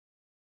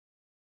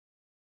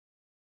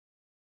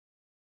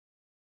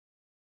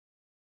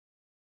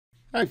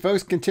All right,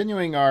 folks,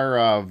 continuing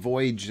our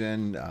voyage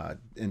into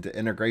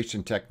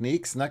integration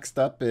techniques. Next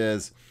up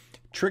is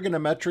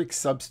trigonometric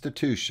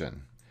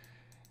substitution.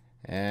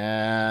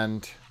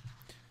 And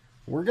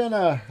we're going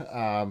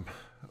to,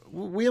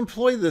 we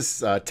employ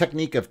this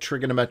technique of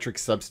trigonometric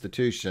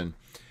substitution.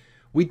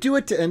 We do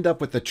it to end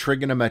up with a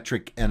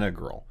trigonometric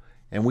integral.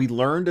 And we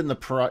learned in the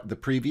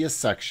previous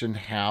section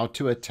how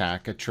to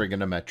attack a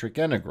trigonometric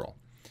integral.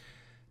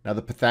 Now,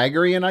 the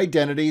Pythagorean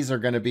identities are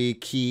going to be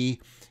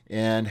key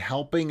in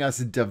helping us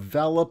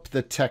develop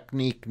the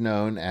technique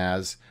known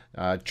as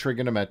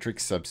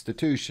trigonometric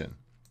substitution.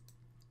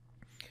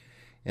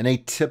 In a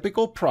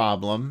typical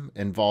problem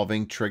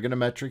involving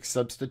trigonometric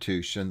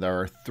substitution, there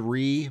are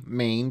three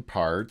main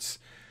parts.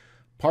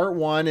 Part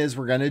one is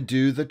we're going to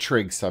do the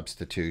trig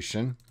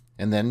substitution,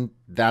 and then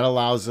that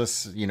allows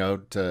us,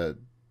 to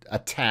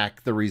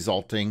attack the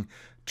resulting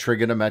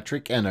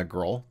trigonometric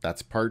integral.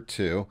 That's part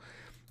two.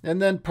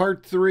 And then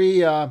part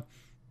three,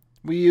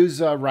 we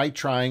use right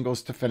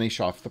triangles to finish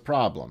off the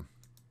problem.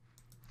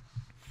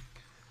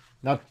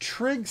 Now,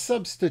 trig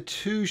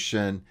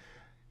substitution,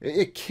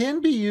 it can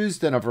be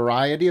used in a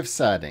variety of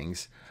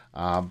settings,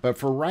 but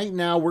for right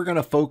now, we're going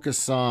to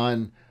focus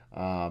on,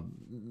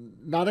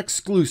 not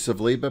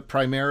exclusively, but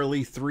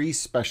primarily three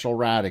special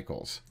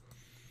radicals.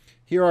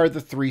 Here are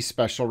the three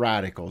special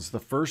radicals. The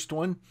first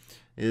one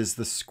is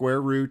the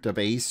square root of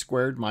a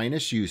squared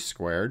minus u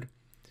squared.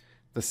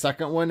 The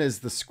second one is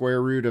the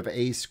square root of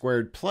a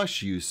squared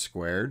plus u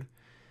squared.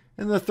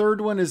 And the third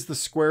one is the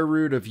square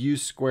root of u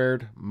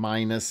squared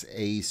minus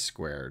a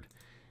squared.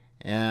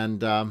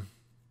 And well,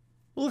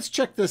 let's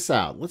check this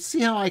out. Let's see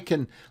how we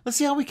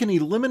can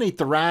eliminate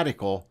the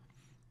radical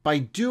by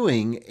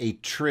doing a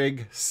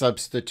trig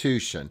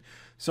substitution.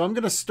 So I'm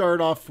going to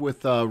start off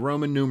with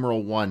Roman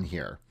numeral 1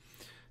 here.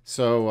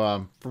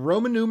 So for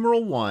Roman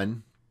numeral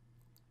 1,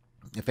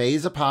 if a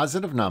is a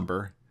positive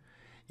number,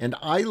 and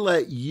I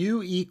let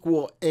u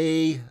equal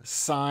a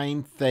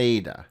sine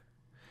theta,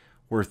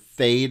 where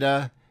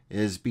theta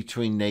is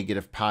between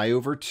negative pi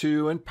over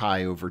 2 and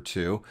pi over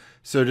 2.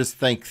 So just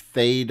think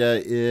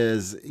theta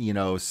is,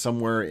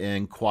 somewhere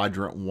in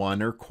quadrant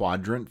 1 or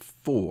quadrant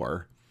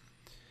 4.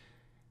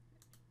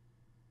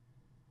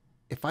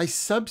 If I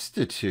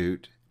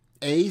substitute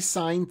a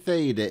sine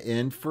theta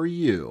in for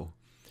u,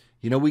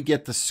 we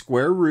get the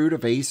square root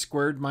of a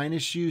squared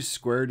minus u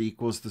squared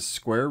equals the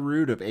square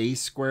root of a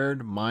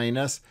squared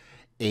minus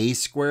a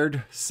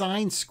squared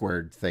sine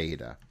squared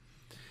theta.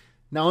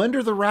 Now,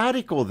 under the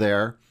radical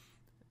there,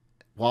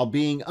 while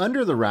being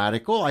under the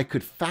radical, I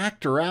could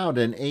factor out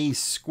an a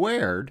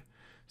squared.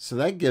 So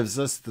that gives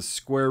us the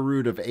square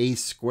root of a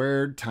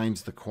squared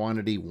times the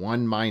quantity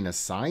 1 minus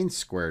sine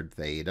squared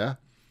theta.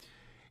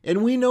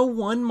 And we know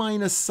 1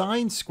 minus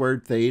sine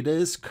squared theta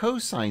is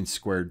cosine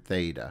squared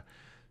theta.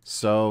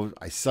 So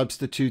I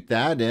substitute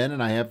that in,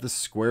 and I have the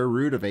square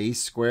root of a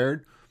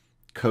squared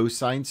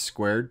cosine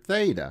squared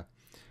theta.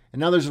 And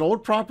now there's an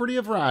old property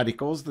of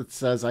radicals that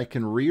says I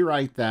can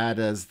rewrite that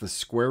as the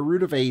square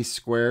root of a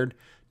squared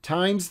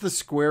times the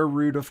square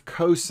root of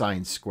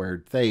cosine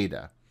squared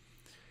theta.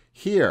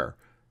 Here,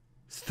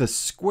 the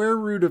square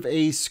root of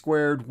a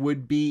squared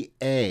would be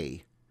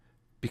a,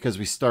 because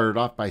we started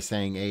off by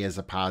saying a is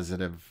a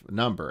positive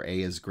number. A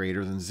is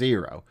greater than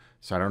 0.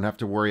 So I don't have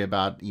to worry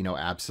about,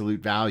 absolute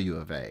value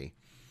of a.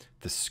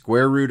 The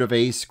square root of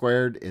a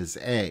squared is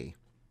a.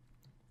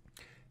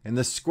 And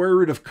the square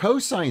root of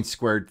cosine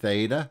squared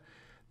theta,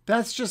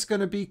 that's just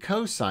going to be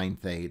cosine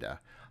theta.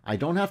 I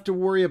don't have to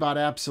worry about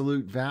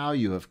absolute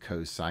value of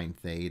cosine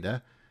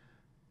theta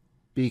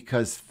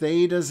because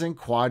theta's in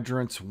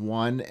quadrants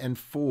 1 and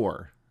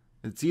 4.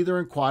 It's either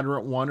in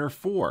quadrant 1 or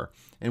 4.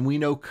 And we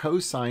know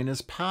cosine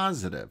is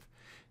positive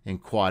in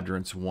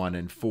quadrants 1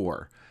 and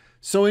 4.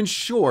 So in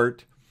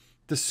short,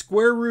 the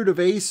square root of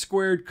a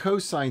squared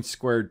cosine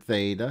squared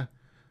theta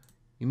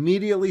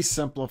immediately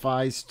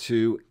simplifies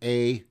to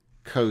a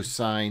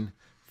cosine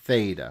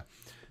theta.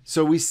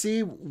 So we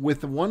see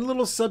with one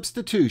little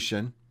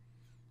substitution,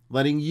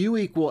 letting u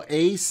equal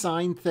a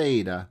sine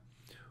theta,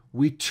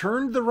 we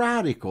turned the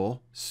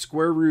radical,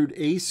 square root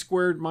a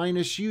squared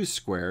minus u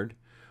squared,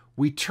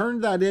 we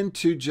turned that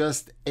into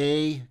just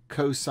a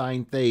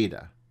cosine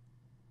theta.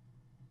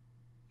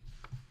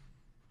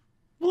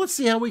 Well, let's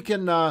see how we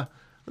can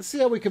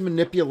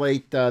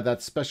manipulate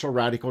that special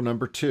radical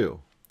number 2,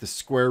 the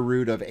square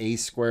root of a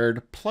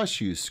squared plus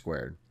u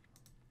squared.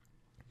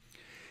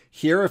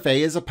 Here, if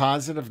a is a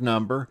positive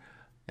number,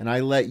 and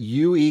I let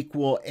u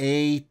equal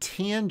a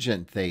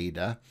tangent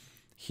theta,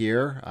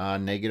 here,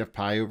 negative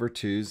pi over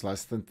 2 is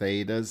less than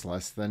theta is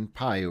less than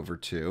pi over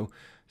 2.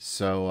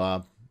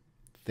 So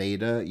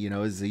theta,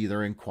 is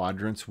either in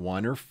quadrants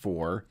 1 or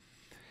 4.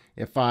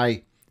 If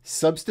I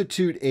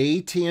substitute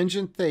a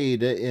tangent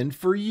theta in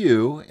for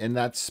u in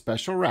that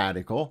special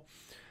radical,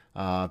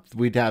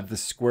 we'd have the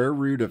square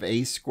root of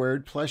a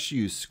squared plus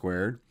u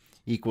squared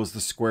equals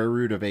the square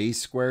root of a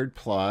squared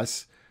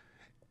plus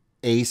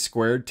a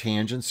squared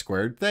tangent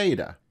squared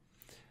theta.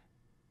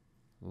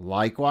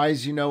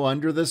 Likewise,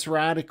 under this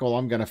radical,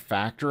 I'm going to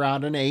factor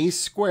out an a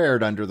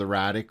squared under the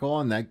radical,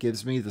 and that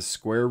gives me the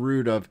square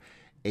root of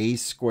a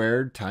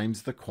squared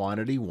times the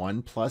quantity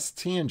 1 plus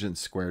tangent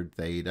squared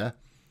theta.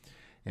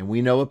 And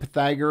we know a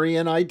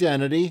Pythagorean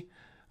identity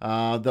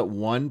that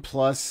 1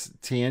 plus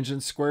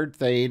tangent squared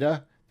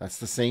theta, that's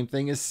the same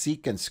thing as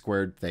secant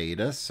squared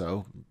theta.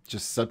 So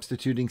just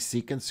substituting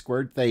secant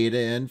squared theta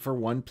in for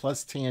 1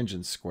 plus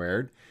tangent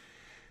squared.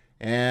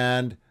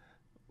 And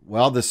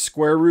well, the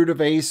square root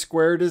of a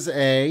squared is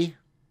a,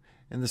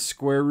 and the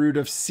square root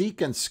of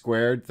secant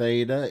squared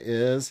theta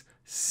is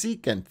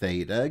secant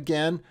theta.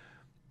 Again,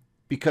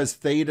 because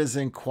theta is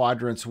in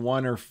quadrants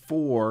 1 or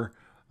 4,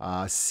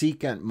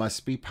 secant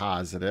must be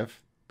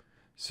positive.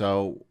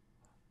 So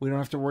we don't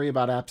have to worry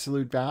about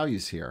absolute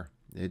values here.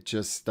 It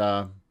just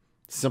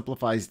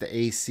simplifies to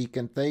a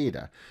secant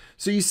theta.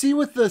 So you see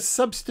with the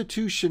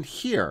substitution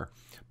here,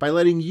 by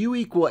letting u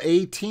equal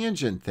a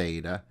tangent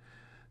theta,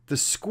 the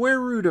square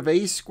root of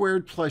a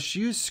squared plus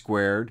u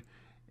squared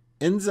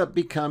ends up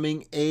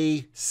becoming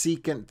a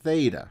secant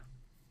theta.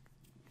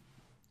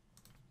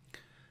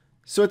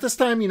 So at this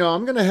time,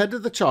 I'm going to head to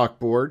the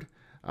chalkboard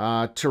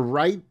to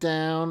write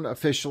down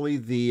officially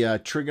the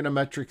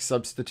trigonometric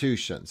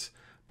substitutions.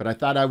 But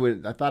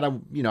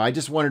I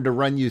just wanted to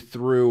run you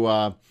through,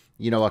 a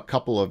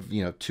couple of,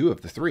 2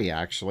 of the 3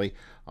 actually,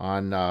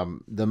 on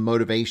the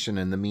motivation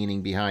and the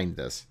meaning behind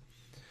this.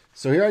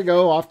 So here I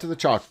go off to the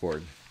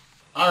chalkboard.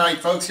 All right,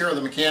 folks, here are the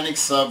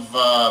mechanics of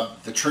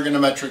the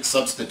trigonometric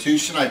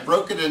substitution. I've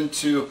broken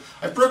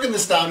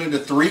this down into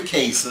 3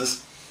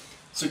 cases.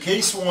 So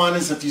case 1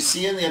 is if you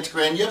see in the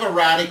integrand, you have a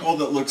radical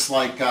that looks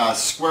like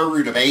square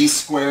root of a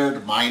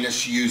squared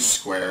minus u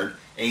squared.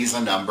 A is a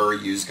number,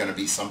 u is going to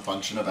be some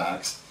function of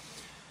x.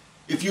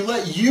 If you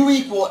let u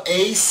equal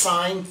a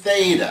sine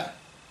theta,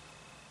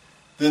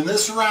 then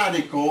this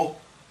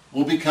radical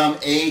will become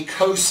a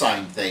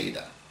cosine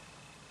theta.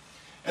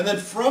 And then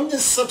from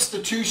this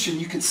substitution,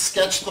 you can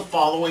sketch the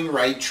following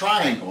right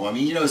triangle.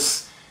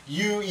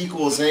 U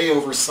equals a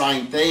over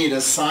sine theta.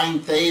 Sine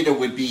theta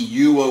would be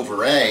u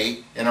over a.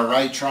 In a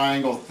right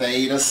triangle,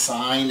 theta,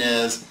 sine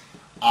is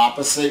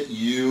opposite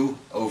u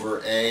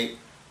over a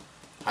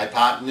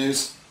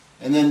hypotenuse.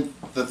 And then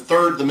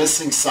the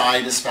missing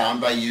side is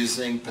found by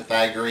using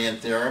Pythagorean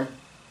theorem.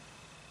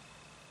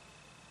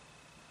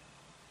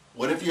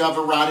 What if you have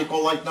a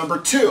radical like number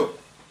 2?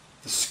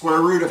 The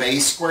square root of a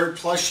squared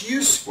plus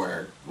u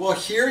squared. Well,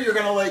 here you're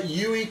going to let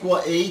u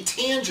equal a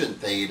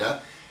tangent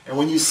theta. And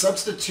when you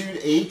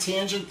substitute a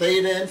tangent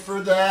theta in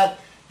for that,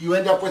 you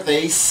end up with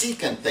a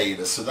secant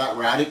theta. So that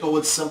radical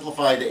would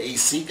simplify to a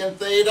secant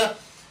theta.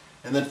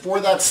 And then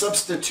for that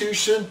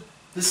substitution,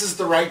 this is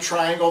the right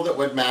triangle that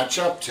would match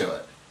up to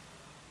it.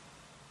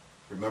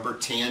 Remember,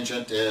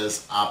 tangent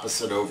is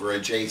opposite over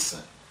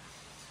adjacent.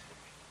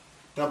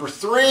 Number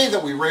 3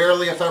 that we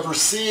rarely, if ever,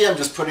 see, I'm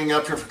just putting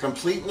up here for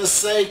completeness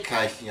sake,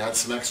 I had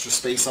some extra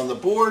space on the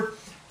board,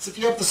 is if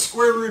you have the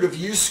square root of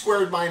u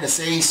squared minus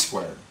a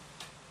squared.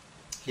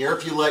 Here,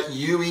 if you let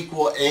u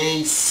equal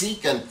a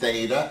secant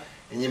theta,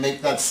 and you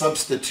make that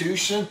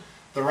substitution,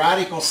 the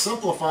radical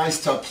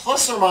simplifies to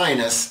plus or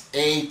minus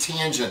a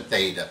tangent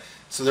theta.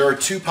 So there are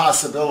 2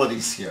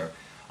 possibilities here.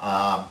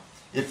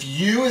 If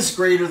u is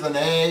greater than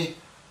a,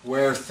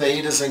 where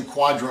theta is in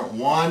quadrant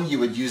 1, you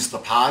would use the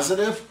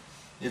positive.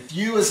 If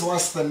u is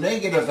less than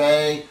negative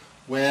a,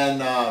 when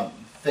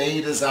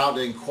theta is out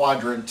in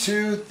quadrant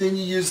 2, then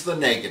you use the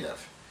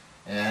negative.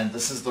 And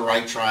this is the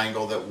right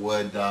triangle that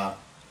would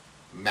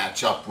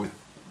match up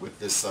with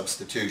this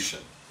substitution.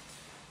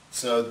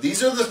 So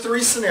these are the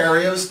 3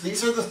 scenarios.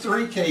 These are the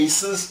 3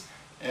 cases.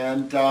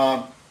 And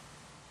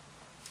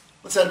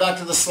let's head back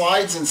to the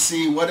slides and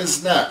see what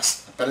is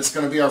next. I bet it's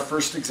going to be our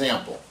first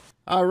example.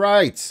 All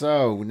right,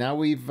 so now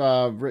we've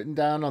written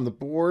down on the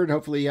board,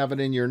 hopefully you have it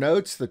in your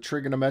notes, the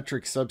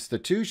trigonometric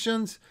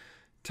substitutions.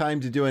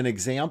 Time to do an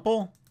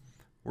example.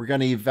 We're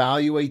going to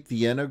evaluate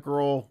the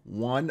integral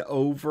 1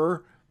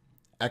 over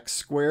x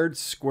squared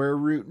square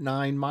root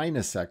 9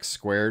 minus x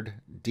squared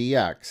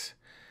dx.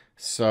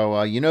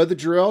 So you know the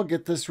drill.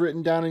 Get this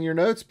written down in your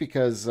notes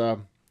because,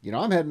 I'm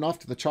heading off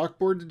to the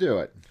chalkboard to do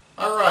it.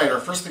 All right, our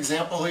first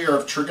example here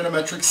of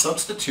trigonometric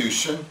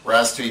substitution. We're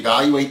asked to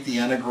evaluate the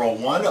integral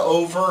 1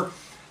 over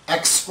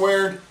x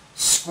squared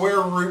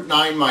square root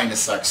 9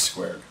 minus x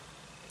squared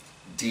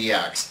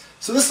dx.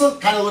 So this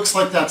kind of looks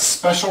like that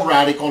special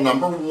radical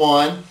number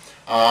 1,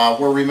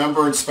 where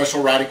remember in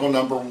special radical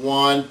number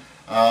 1,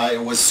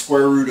 it was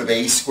square root of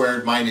a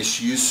squared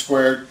minus u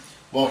squared.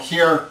 Well,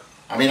 here,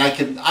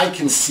 I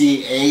can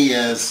see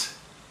a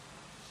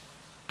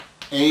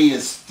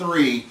is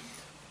 3.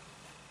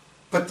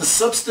 But the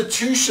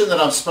substitution that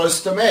I'm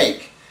supposed to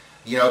make,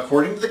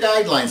 according to the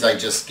guidelines I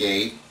just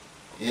gave,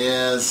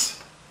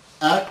 is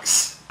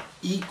x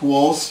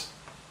equals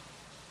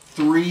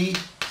 3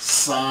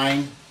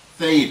 sine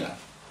theta.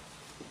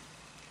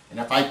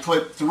 And if I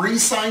put 3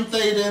 sine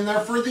theta in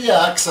there for the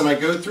x and I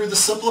go through the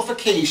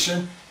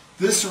simplification,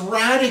 this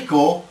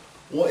radical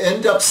will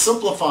end up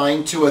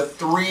simplifying to a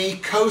 3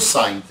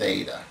 cosine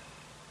theta.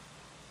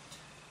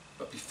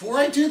 But before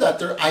I do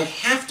that, I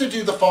have to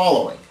do the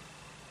following.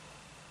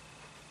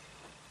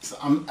 So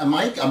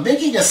I'm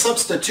making a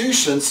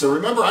substitution, so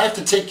remember I have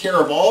to take care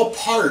of all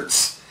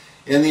parts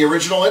in the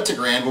original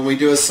integrand when we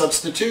do a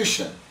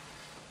substitution.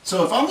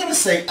 So if I'm going to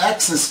say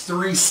x is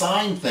 3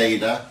 sine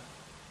theta,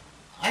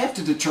 I have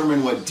to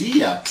determine what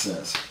dx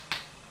is.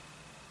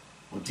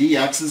 Well,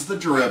 dx is the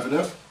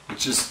derivative,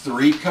 which is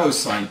 3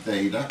 cosine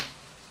theta,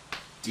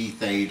 d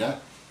theta.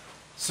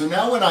 So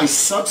now when I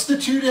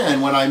substitute in,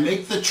 when I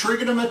make the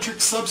trigonometric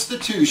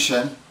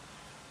substitution,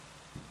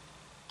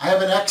 I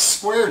have an x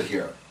squared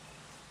here.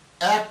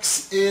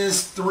 X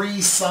is 3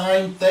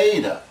 sine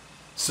theta.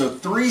 So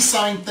 3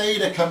 sine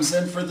theta comes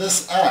in for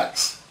this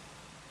x.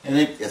 And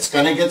it's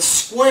going to get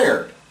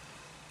squared.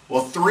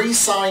 Well, 3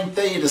 sine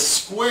theta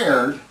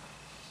squared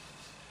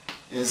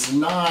is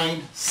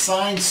 9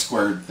 sine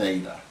squared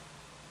theta.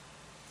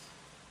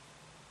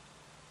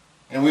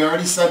 And we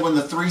already said when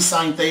the 3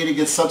 sine theta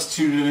gets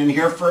substituted in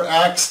here for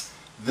x,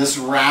 this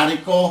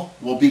radical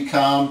will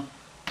become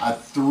a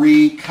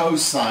 3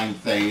 cosine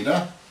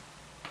theta.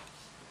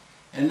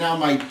 And now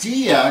my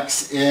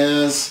dx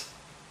is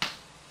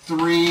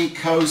 3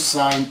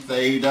 cosine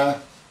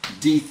theta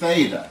d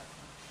theta.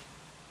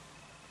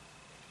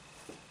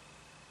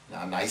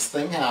 Now a nice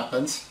thing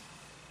happens.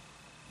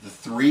 The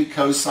 3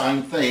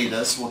 cosine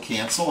thetas will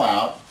cancel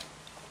out.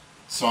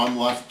 So I'm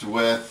left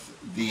with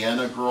the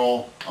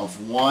integral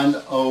of 1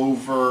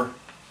 over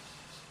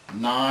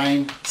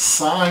 9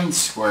 sine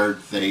squared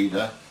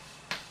theta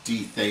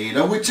d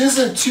theta, which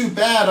isn't too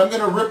bad. I'm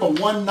going to rip a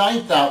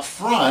 1/9 out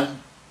front.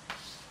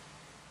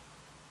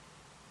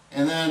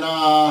 And then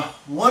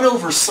 1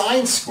 over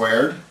sine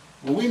squared,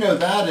 well, we know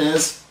that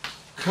is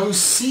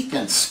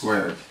cosecant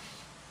squared.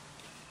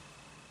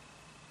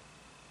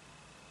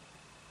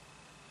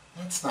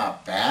 That's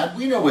not bad.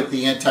 We know what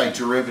the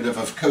antiderivative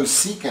of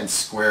cosecant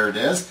squared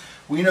is.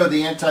 We know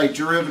the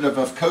antiderivative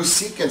of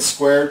cosecant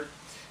squared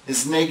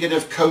is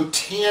negative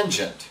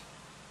cotangent.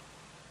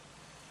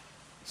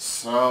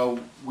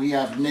 So we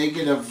have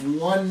negative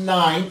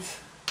 1/9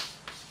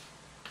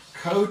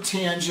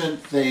 cotangent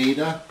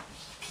theta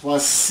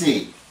plus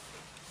c.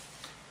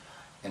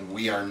 And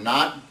we are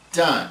not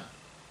done,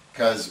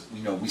 because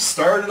we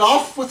started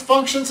off with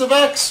functions of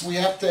x. We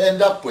have to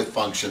end up with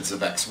functions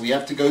of x. We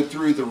have to go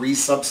through the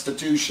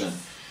resubstitution.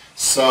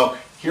 So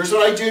here's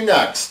what I do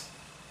next.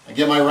 I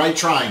get my right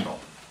triangle.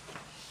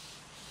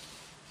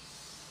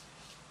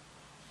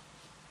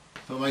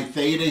 Put my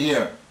theta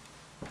here.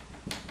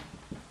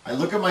 I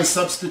look at my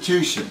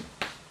substitution.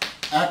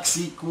 X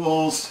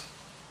equals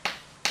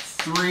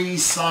 3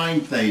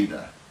 sine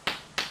theta.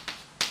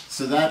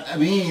 So that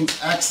means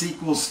x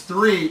equals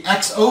 3,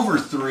 x over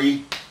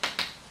 3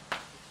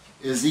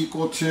 is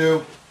equal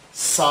to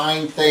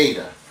sine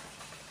theta.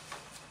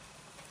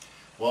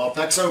 Well, if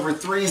x over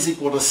 3 is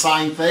equal to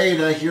sine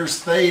theta, here's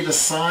theta.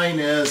 Sine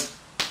is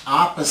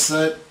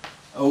opposite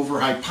over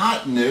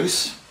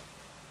hypotenuse.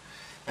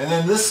 And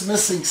then this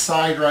missing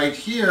side right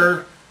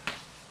here,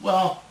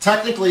 well,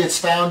 technically it's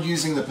found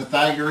using the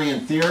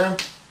Pythagorean theorem.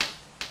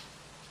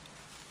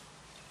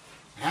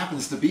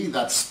 Happens to be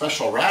that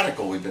special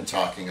radical we've been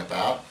talking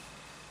about.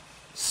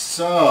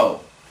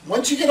 So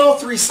once you get all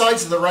 3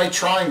 sides of the right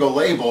triangle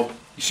labeled,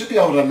 you should be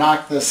able to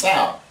knock this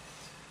out.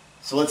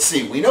 So let's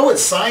see. We know what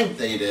sine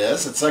theta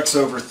is. It's x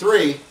over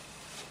 3.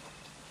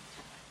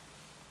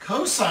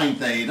 Cosine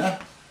theta.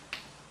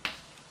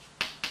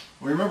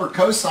 We remember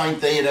cosine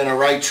theta in a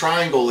right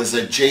triangle is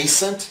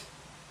adjacent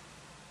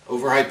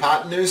over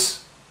hypotenuse.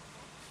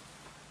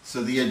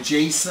 So the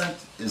adjacent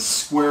is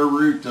square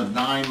root of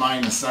 9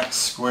 minus x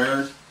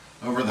squared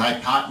over the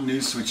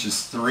hypotenuse, which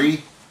is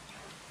 3.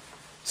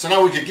 So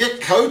now we could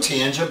get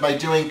cotangent by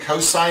doing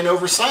cosine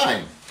over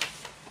sine.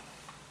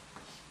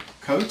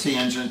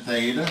 Cotangent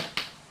theta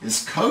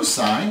is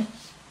cosine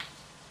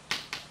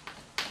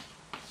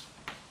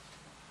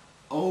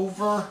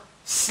over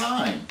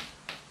sine,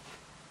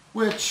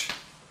 which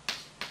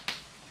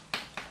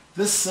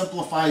this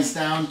simplifies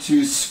down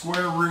to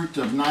square root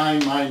of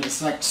 9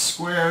 minus x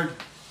squared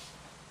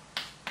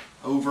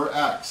over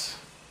x.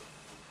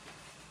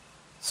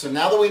 So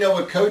now that we know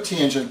what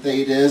cotangent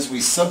theta is, we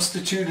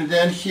substitute it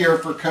in here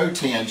for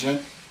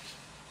cotangent,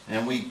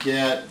 and we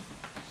get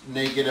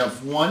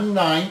negative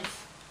 1/9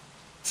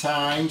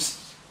 times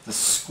the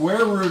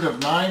square root of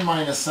 9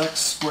 minus x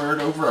squared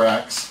over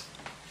x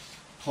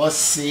plus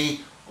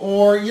c,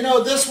 or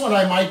this one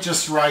I might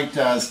just write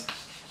as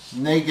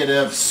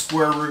negative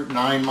square root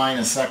 9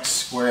 minus x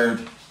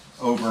squared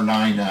over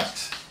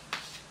 9x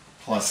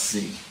plus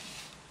c.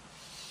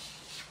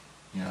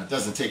 It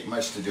doesn't take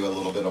much to do a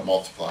little bit of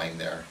multiplying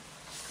there.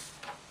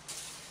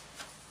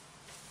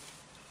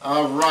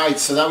 All right,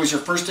 so that was your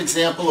first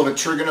example of a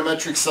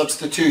trigonometric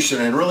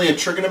substitution. And really a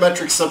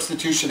trigonometric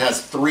substitution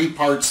has 3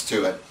 parts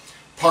to it.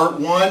 Part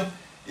 1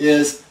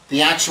 is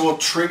the actual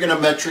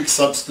trigonometric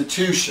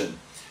substitution,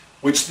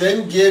 which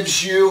then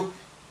gives you,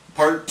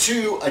 part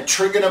 2, a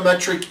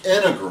trigonometric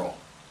integral,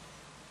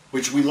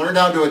 which we learned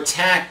how to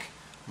attack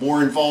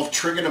more involved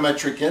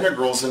trigonometric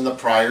integrals in the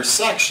prior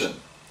section.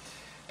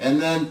 And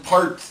then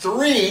part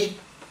 3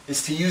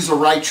 is to use a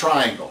right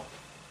triangle.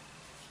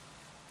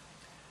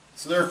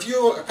 So there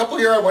are a couple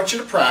here I want you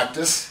to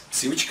practice,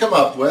 see what you come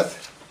up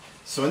with.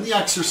 So in the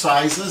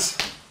exercises,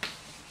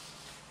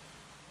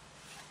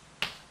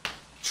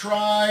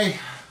 try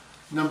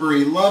number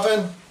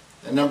 11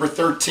 and number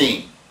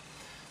 13.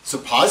 So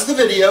pause the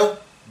video,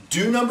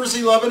 do numbers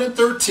 11 and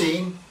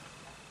 13.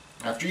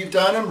 After you've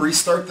done them,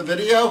 restart the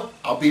video.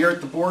 I'll be here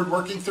at the board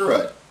working through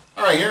it.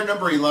 All right, here in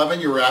number 11,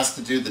 you were asked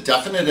to do the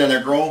definite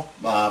integral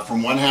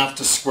from 1/2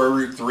 to square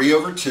root 3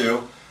 over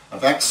 2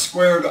 of x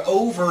squared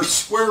over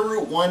square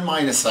root 1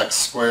 minus x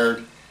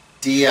squared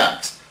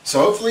dx.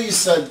 So hopefully you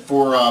said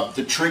for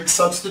the trig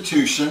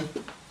substitution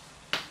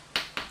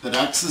that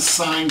x is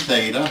sine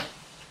theta.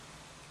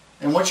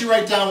 And once you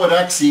write down what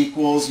x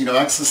equals,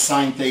 x is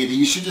sine theta,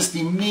 you should just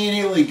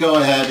immediately go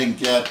ahead and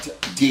get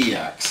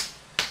dx.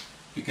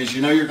 Because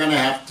you're going to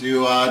have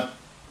to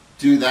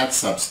do that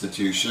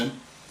substitution.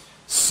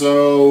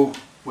 So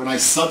when I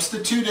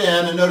substitute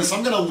in, and notice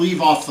I'm going to leave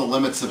off the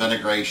limits of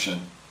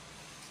integration.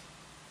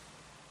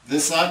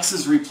 This x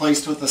is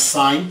replaced with a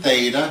sine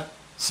theta,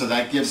 so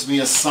that gives me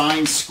a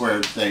sine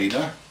squared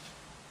theta.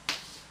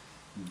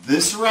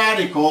 This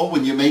radical,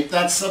 when you make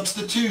that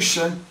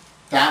substitution,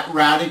 that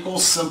radical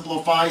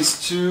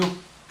simplifies to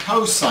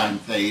cosine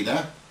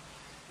theta,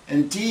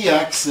 and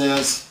dx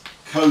is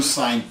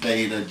cosine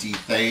theta d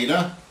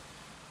theta.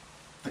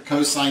 The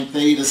cosine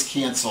thetas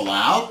cancel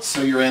out,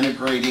 so you're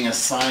integrating a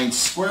sine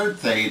squared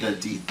theta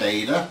d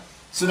theta.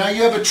 So now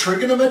you have a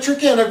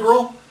trigonometric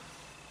integral.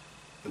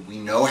 We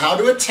know how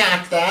to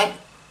attack that.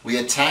 We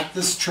attack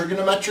this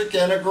trigonometric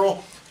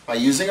integral by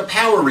using a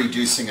power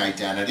reducing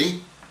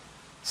identity,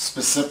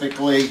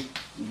 specifically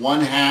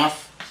 1/2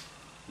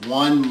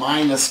 1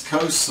 minus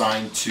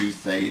cosine 2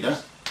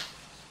 theta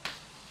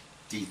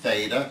d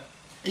theta.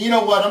 And you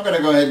know what? I'm going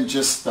to go ahead and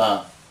just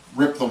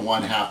rip the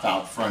 1/2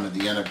 out front of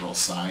the integral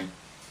sign.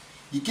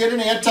 You get an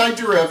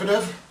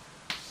antiderivative.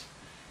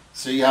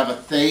 So you have a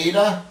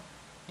theta,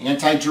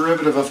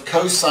 antiderivative of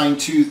cosine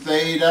 2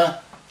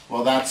 theta.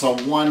 Well, that's a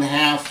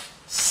 1/2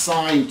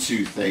 sine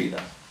 2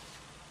 theta.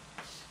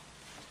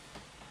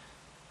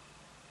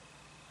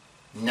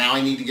 Now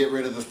I need to get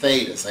rid of the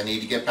thetas. I need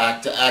to get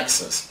back to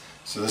x's.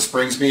 So this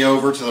brings me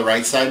over to the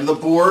right side of the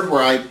board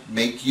where I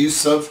make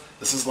use of,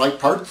 this is like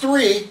part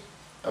 3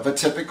 of a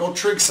typical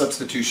trig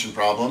substitution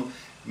problem,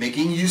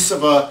 making use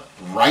of a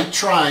right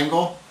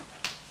triangle.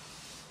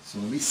 So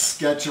let me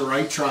sketch a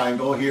right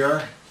triangle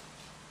here.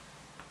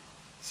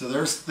 So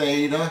there's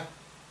theta.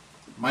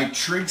 My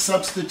trig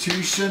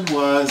substitution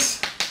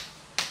was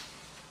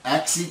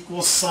x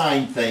equals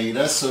sine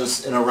theta. So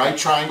in a right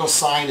triangle,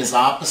 sine is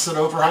opposite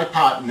over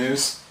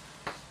hypotenuse.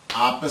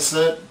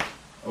 Opposite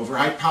over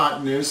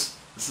hypotenuse.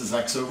 This is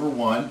x over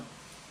 1.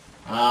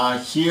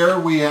 Here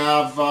we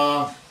have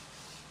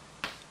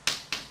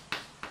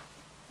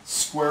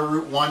square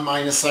root 1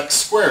 minus x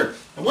squared.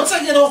 And once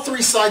I get all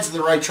 3 sides of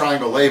the right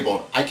triangle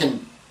labeled, I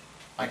can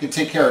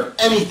take care of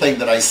anything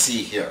that I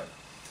see here.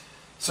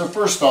 So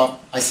first off,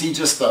 I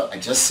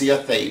just see a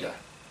theta.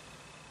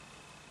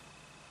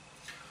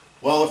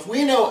 Well, if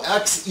we know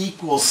x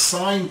equals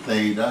sine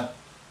theta,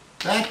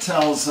 that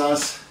tells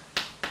us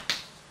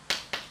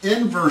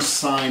inverse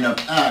sine of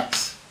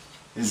x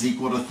is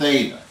equal to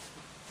theta.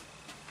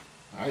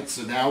 All right,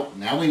 so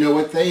now we know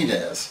what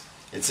theta is.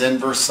 It's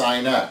inverse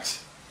sine x.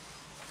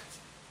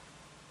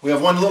 We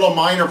have one little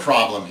minor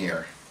problem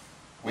here.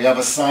 We have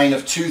a sine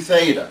of 2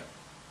 theta.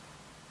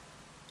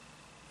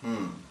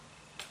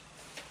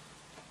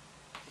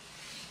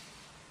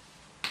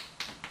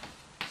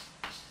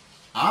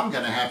 I'm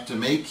going to have to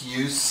make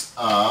use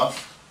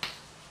of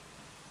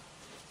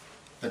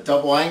the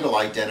double angle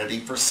identity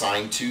for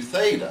sine 2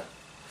 theta.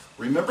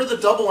 Remember, the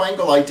double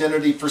angle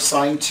identity for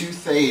sine 2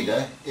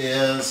 theta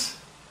is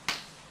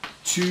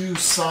 2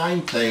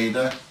 sine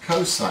theta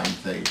cosine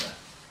theta.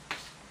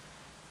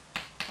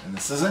 And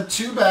this isn't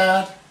too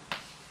bad,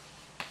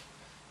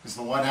 because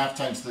the 1/2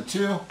 times the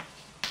 2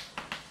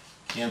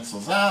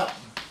 cancels out.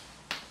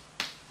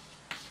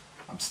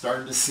 I'm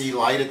starting to see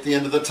light at the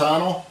end of the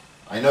tunnel.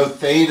 I know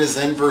theta is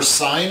inverse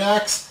sine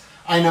x.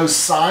 I know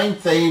sine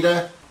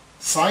theta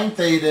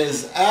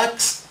is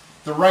x.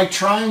 The right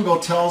triangle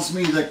tells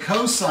me that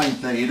cosine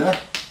theta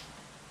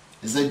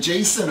is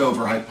adjacent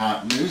over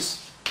hypotenuse.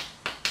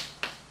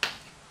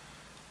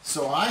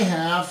 So I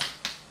have,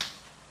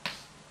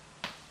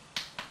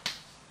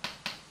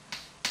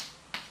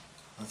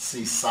 let's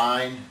see,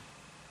 sine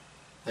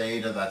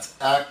theta, that's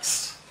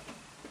x.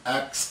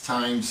 X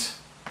times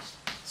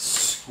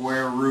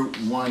square root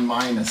 1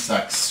 minus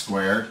x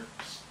squared.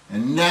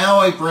 And now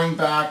I bring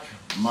back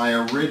my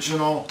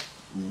original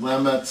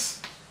limits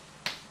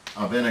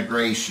of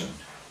integration.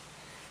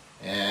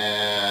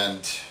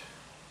 And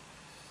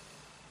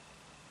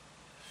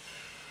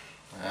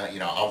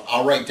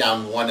I'll write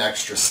down one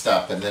extra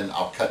step and then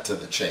I'll cut to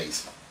the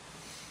chase.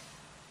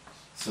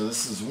 So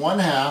this is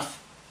 1/2.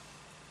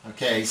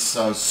 Okay,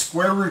 so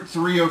square root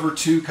 3 over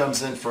 2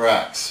 comes in for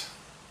x.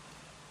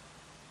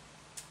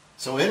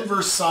 So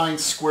inverse sine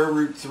square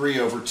root 3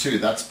 over 2,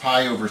 that's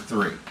pi over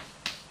 3.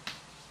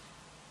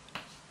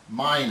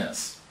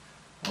 minus,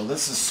 well,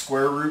 this is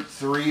square root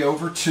 3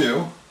 over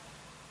 2.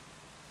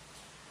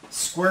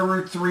 Square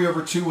root 3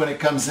 over 2, when it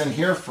comes in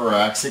here for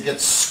x, it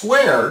gets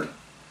squared.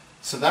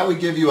 So that would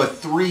give you a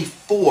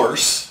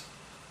 3/4.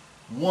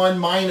 1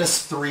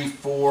 minus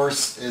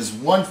 3/4 is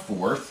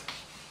 1/4.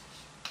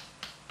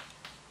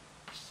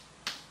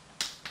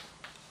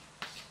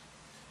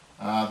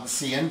 Let's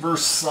see,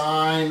 inverse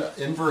sine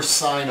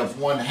of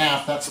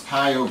 1/2, that's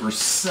pi over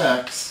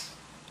 6.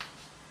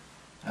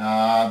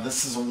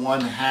 This is a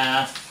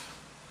 1/2.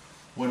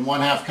 When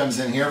 1/2 comes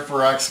in here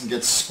for x and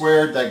gets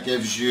squared, that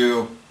gives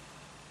you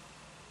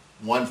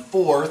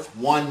 1/4.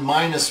 1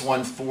 minus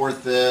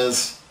 1/4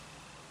 is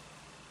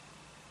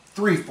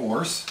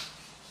 3/4.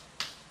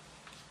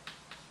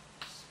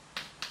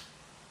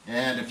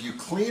 And if you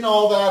clean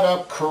all that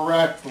up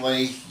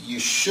correctly, you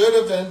should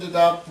have ended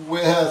up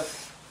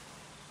with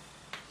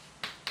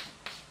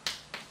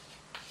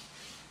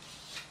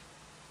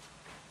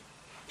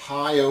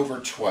pi over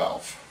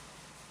 12.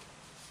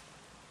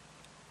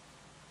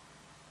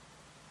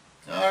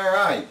 All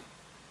right,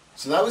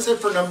 so that was it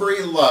for number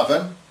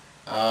 11.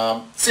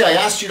 See, I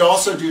asked you to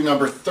also do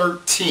number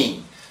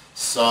 13.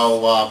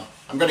 So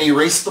I'm going to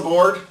erase the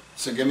board.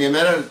 So give me a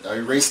minute. I'll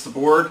erase the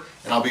board,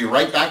 and I'll be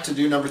right back to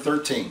do number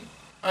 13.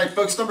 All right,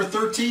 folks, number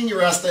 13,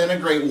 you're asked to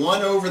integrate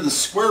 1 over the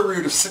square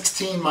root of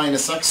 16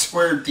 minus x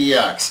squared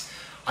dx.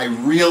 I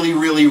really,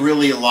 really,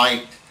 really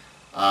liked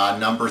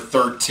number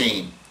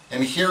 13.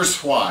 And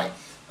here's why.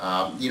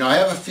 I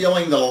have a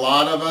feeling that a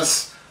lot of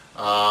us,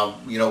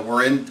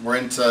 we're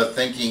into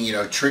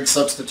thinking, trig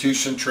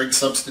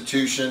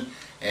substitution,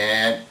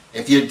 and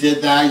if you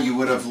did that, you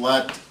would have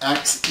let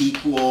x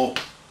equal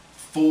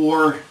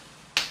 4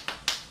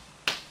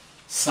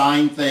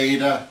 sine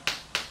theta,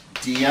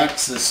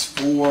 dx is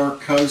 4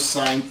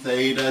 cosine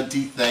theta,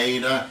 d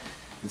theta,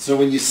 and so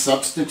when you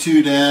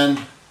substitute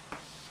in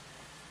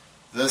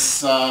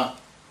this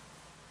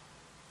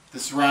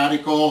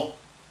radical,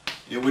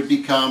 it would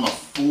become a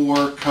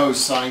 4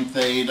 cosine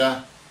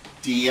theta,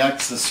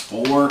 dx is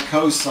 4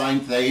 cosine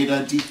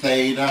theta, d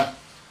theta.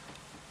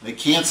 They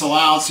cancel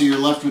out, so you're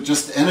left with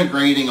just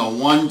integrating a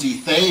 1 d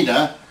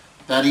theta.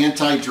 That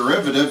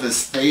antiderivative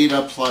is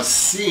theta plus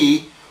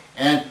c,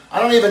 and I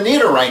don't even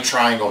need a right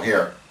triangle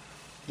here.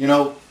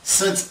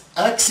 Since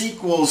x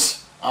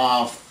equals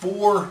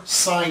 4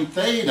 sine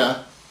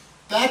theta,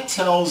 that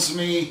tells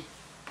me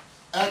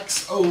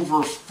x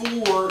over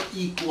 4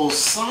 equals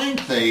sine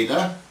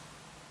theta.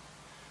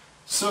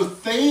 So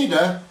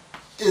theta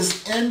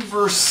is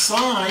inverse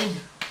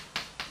sine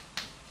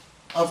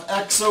of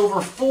x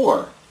over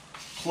 4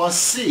 plus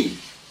c.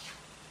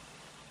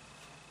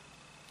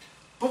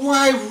 But what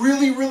I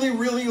really, really,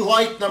 really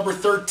like number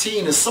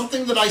 13 is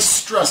something that I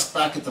stressed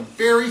back at the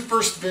very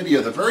first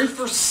video, the very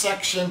first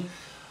section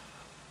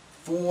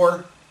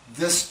for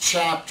this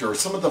chapter.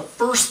 Some of the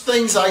first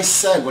things I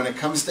said when it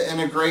comes to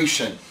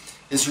integration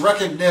is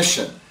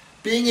recognition,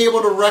 being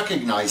able to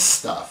recognize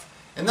stuff.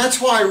 And that's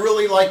why I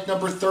really like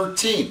number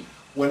 13.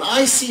 When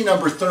I see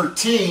number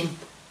 13,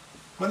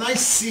 when I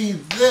see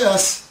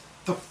this,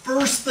 the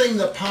first thing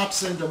that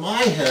pops into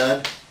my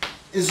head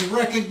is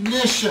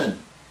recognition.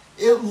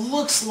 It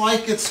looks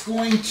like it's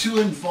going to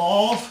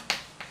involve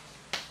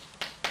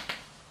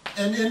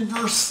an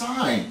inverse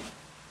sine.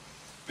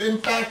 In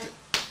fact,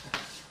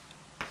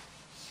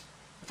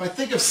 if I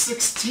think of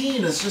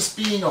 16 as just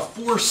being a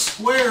 4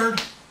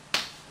 squared,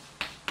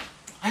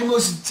 I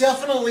most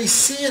definitely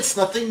see it's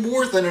nothing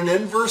more than an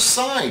inverse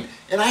sine.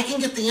 And I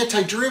can get the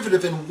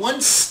antiderivative in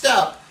one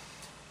step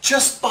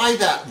just by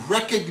that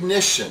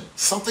recognition,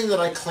 something that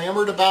I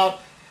clamored about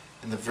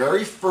in the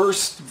very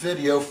first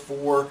video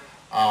for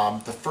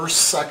the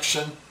first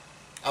section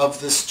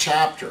of this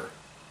chapter.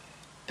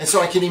 And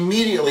so I can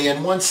immediately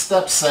in one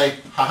step say,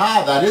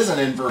 haha, that is an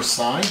inverse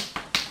sine.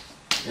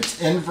 It's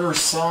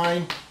inverse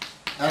sine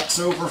x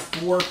over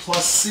 4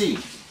 plus c.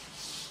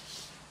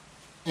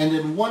 And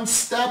in one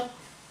step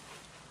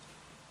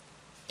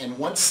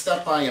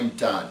I am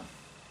done.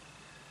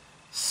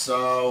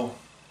 So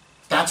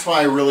that's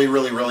why I really,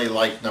 really, really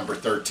like number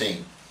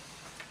 13.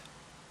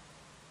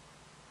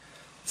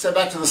 Let's head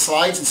back to the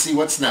slides and see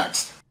what's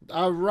next.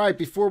 All right,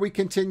 before we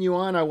continue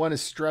on, I want to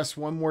stress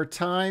one more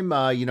time,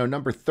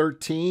 number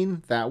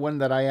 13, that one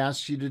that I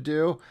asked you to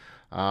do,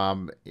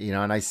 and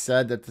I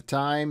said at the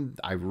time,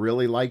 I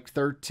really liked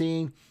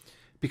 13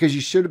 because you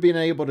should have been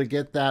able to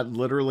get that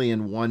literally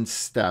in one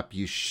step.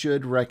 You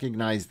should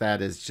recognize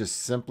that as just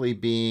simply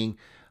being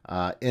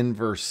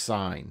inverse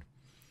sine.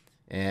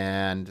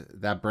 And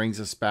that brings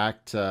us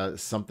back to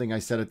something I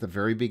said at the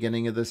very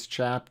beginning of this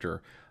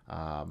chapter.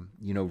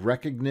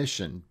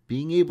 Recognition,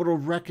 being able to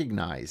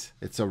recognize,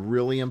 it's a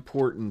really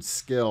important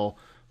skill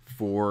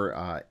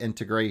for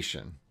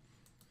integration.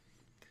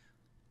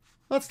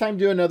 Well, it's time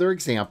to do another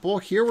example.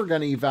 Here we're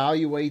going to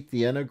evaluate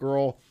the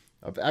integral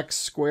of x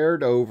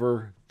squared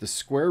over the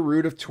square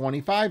root of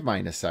 25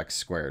 minus x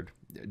squared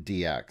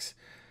dx.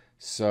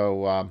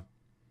 So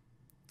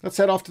let's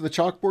head off to the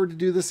chalkboard to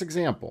do this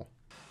example.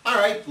 All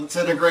right, let's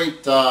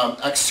integrate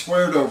x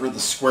squared over the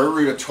square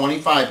root of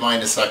 25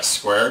 minus x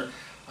squared.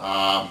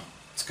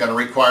 It's going to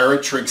require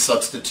a trig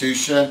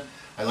substitution.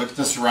 I look at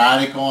this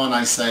radical and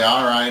I say,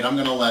 all right, I'm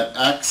going to let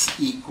x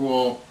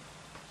equal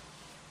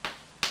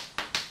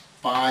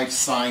 5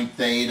 sine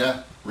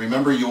theta.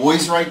 Remember, you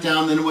always write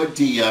down then what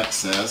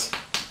dx is.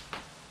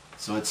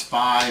 So it's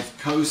 5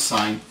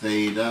 cosine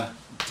theta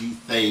d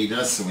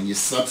theta. So when you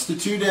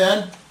substitute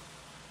in,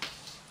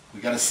 we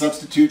got to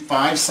substitute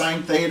 5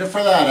 sine theta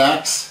for that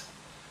x.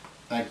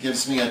 That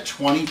gives me a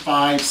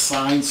 25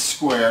 sine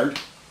squared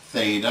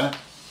theta.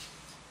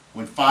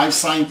 When 5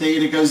 sine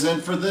theta goes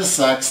in for this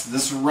x,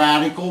 this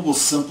radical will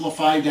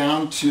simplify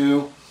down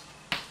to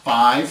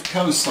 5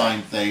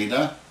 cosine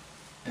theta.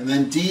 And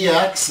then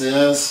dx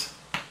is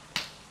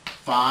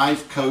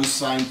 5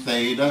 cosine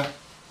theta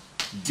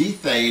d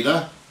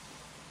theta.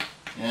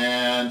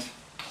 And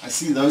I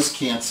see those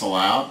cancel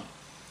out.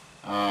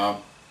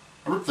 I'll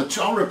rip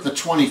the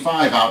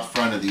 25 out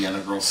front of the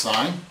integral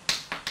sign.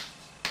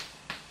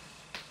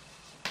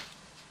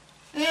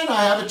 And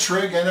I have a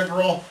trig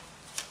integral.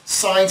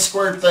 Sine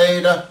squared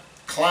theta,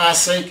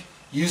 classic,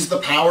 use the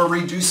power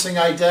reducing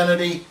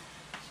identity.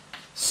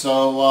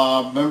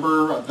 So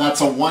remember,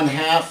 that's a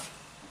 1/2.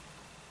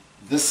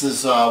 This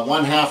is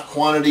 1/2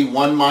 quantity,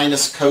 1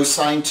 minus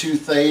cosine 2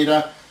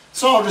 theta.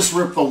 So I'll just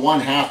rip the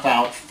 1/2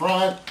 out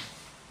front.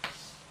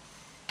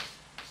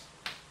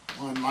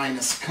 1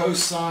 minus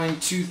cosine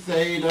 2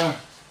 theta.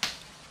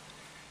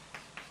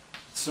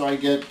 So I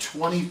get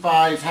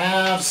 25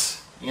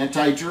 halves.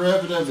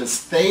 Antiderivative is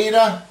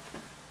theta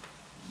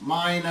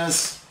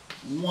minus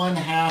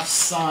 1/2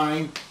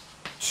 sine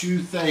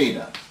 2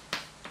 theta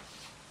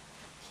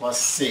plus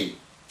c.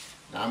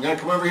 Now I'm going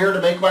to come over here to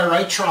make my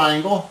right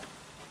triangle.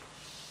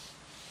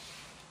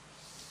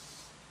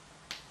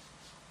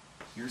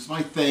 Here's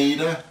my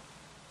theta.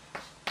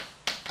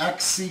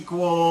 X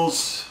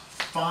equals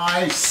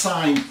 5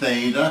 sine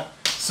theta.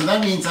 So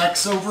that means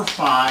x over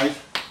 5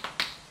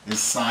 is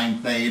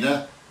sine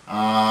theta.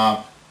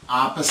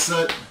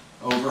 Opposite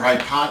over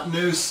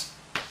hypotenuse.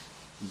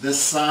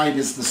 This side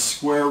is the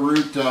square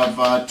root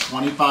of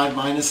 25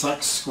 minus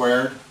x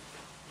squared.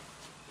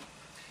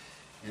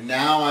 And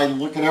now I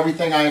look at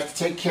everything I have to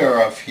take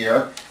care of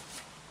here.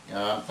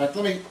 In fact,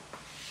 let me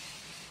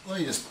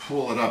just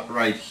pull it up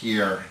right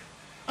here.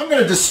 I'm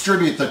going to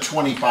distribute the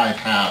 25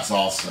 halves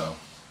also.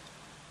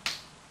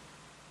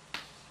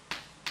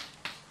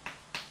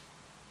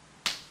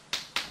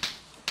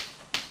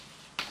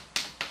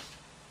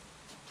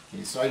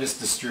 Okay, so I just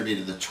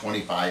distributed the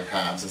 25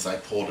 halves as I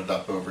pulled it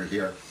up over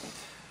here.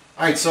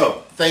 All right,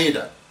 so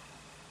theta.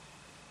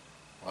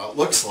 Well, it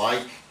looks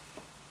like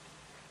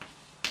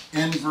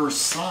inverse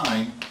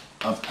sine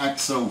of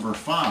x over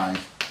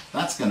 5.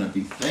 That's going to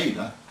be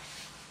theta.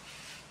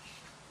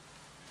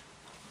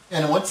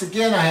 And once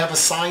again, I have a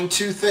sine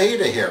 2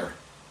 theta here.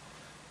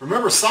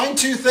 Remember, sine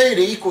 2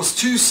 theta equals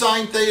 2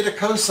 sine theta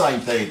cosine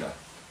theta.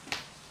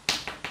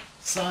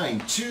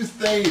 Sine 2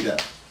 theta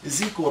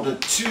is equal to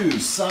 2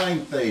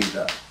 sine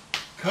theta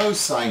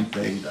cosine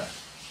theta.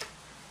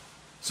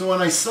 So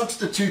when I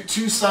substitute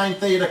 2 sine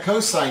theta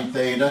cosine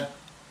theta,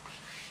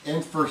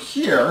 and for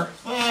here,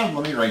 let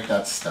me write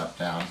that step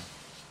down.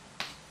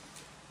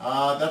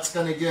 That's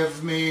going to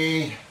give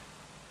me,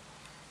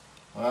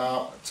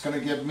 well, it's going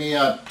to give me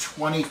a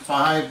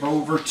 25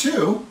 over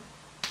 2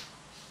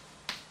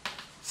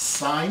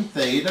 sine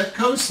theta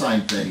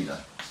cosine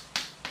theta.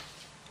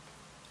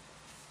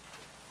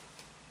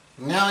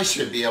 Now I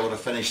should be able to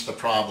finish the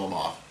problem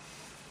off.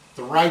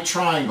 The right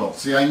triangle.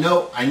 See, I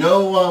know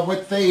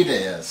what theta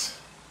is.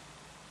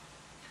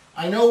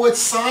 I know what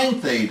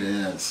sine theta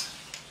is.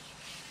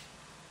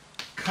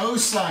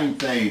 Cosine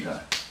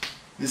theta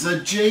is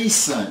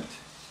adjacent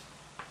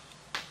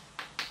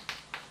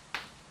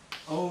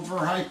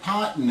over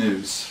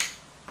hypotenuse.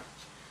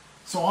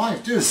 So all I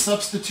have to do is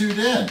substitute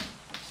in.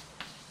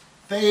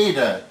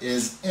 Theta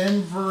is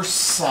inverse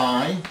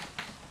sine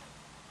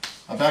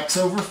of x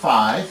over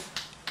 5.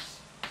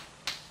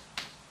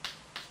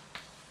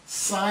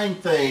 Sine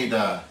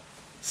theta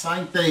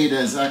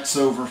is x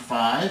over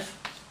 5.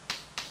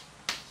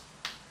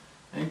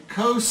 And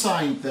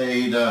cosine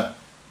theta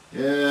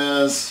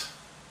is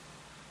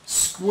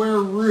square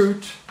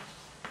root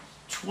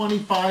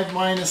 25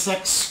 minus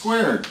x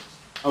squared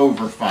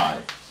over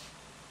 5.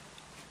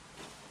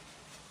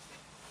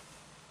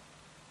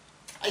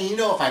 And you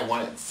know, if I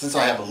want it, since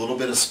I have a little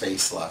bit of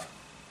space left,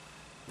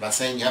 I'm not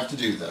saying you have to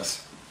do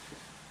this.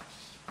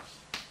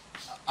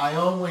 I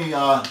only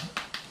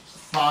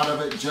thought of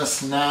it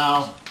just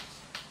now.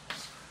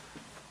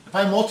 If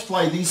I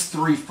multiply these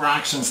three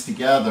fractions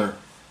together,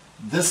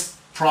 this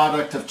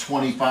product of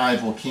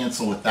 25 will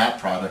cancel with that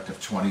product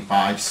of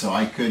 25, so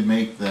I could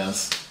make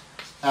this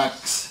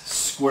x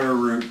square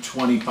root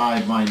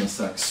 25 minus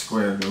x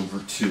squared over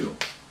 2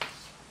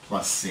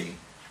 plus c.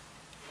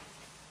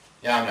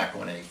 Yeah, I'm not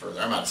going any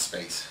further. I'm out of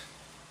space.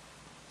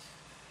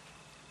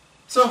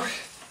 So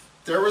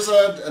there was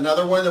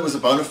another one that was a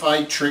bona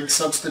fide trig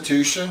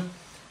substitution.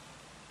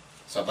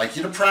 So I'd like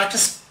you to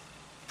practice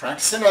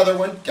another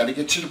one. Got to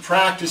get you to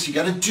practice. You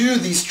got to do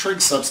these trig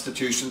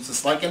substitutions.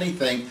 It's like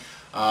anything.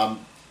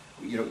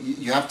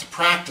 you have to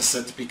practice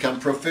it to become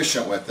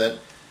proficient with it.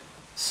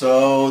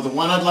 So the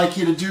one I'd like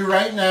you to do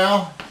right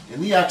now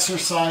in the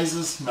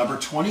exercises, number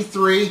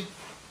 23,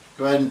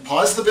 go ahead and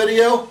pause the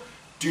video,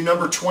 do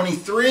number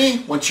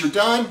 23. Once you're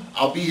done,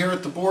 I'll be here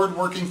at the board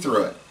working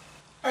through it.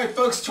 All right,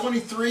 folks,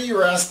 23,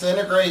 you're asked to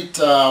integrate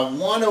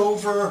 1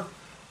 over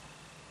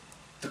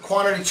the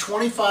quantity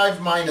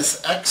 25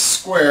 minus x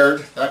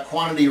squared, that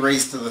quantity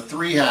raised to the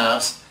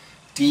 3/2,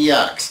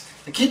 dx.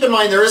 And keep in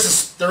mind there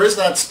is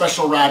that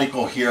special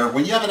radical here.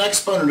 When you have an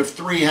exponent of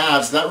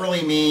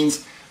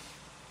 3/2,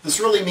 this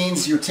really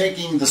means you're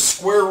taking the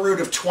square root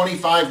of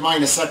 25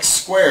 minus x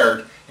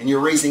squared and you're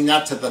raising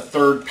that to the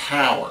 3rd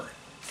power.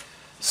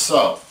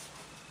 So,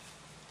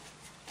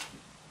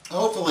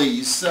 hopefully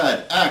you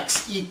said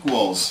x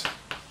equals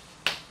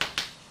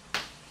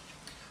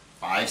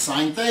 5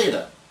 sine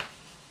theta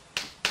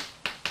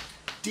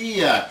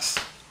dx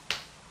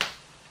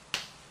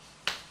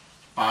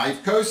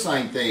 5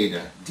 cosine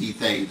theta d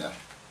theta.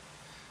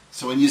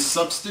 So when you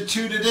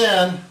substitute it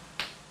in,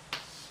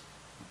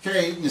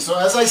 okay, so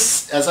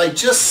as I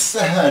just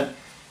said,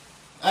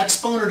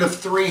 exponent of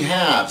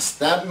 3/2,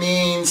 that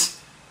means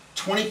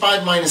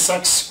 25 minus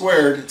x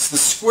squared, it's the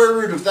square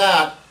root of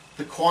that,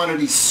 the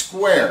quantity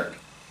squared.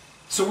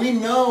 So we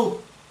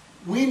know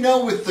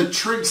with the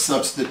trig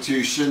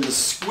substitution, the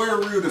square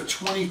root of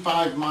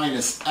 25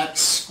 minus x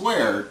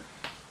squared,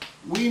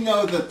 we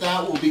know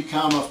that will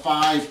become a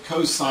 5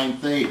 cosine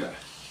theta.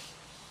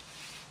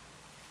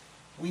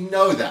 We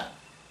know that.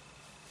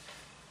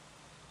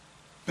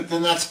 But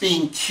then that's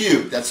being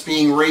cubed. That's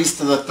being raised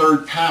to the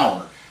 3rd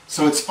power.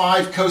 So it's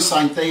 5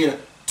 cosine theta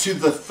to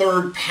the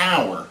 3rd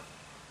power.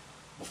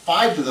 Well,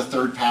 5 to the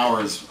 3rd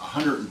power is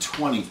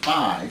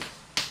 125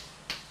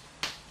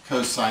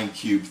 cosine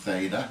cubed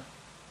theta.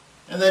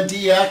 And then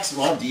dx,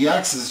 well,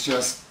 dx is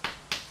just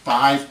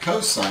 5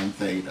 cosine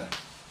theta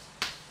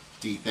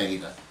d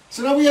theta.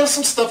 So now we have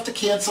some stuff to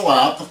cancel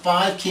out. The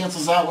 5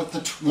 cancels out with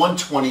the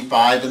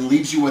 125 and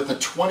leaves you with a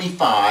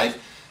 25.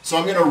 So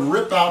I'm going to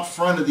rip out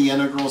front of the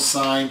integral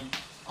sign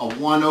a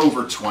 1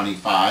 over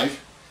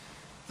 25.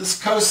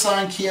 This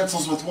cosine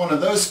cancels with one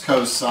of those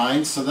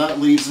cosines, so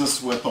that leaves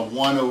us with a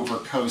 1 over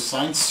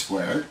cosine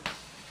squared.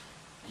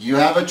 You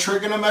have a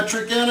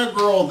trigonometric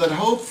integral that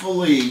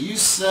hopefully you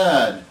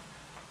said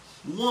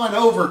 1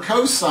 over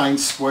cosine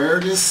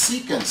squared is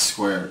secant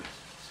squared.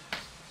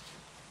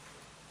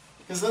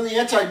 Because then the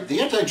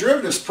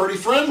antiderivative is pretty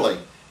friendly.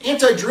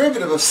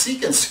 Antiderivative of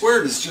secant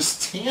squared is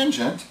just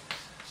tangent.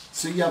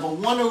 So you have a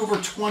 1 over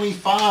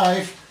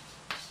 25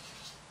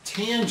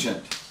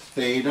 tangent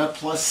theta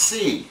plus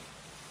c.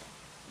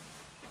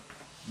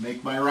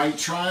 Make my right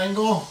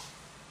triangle.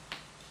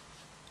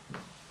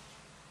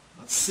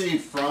 Let's see,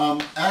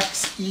 from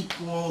x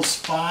equals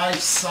 5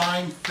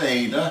 sine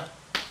theta,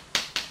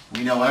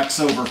 we know x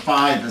over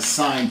 5 is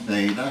sine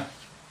theta.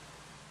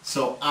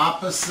 So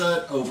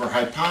opposite over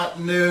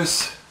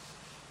hypotenuse.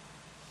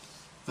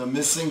 The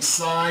missing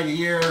side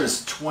here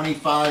is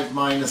 25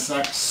 minus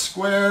x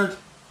squared.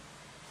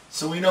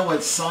 So we know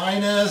what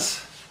sine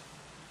is.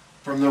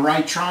 From the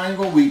right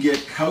triangle we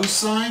get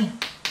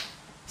cosine.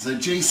 It's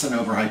adjacent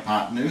over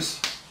hypotenuse.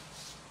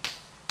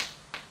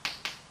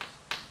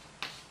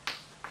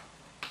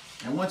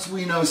 And once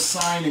we know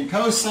sine and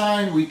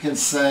cosine, we can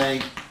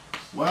say,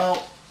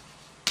 well,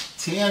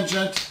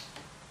 tangent,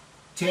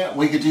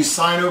 we could do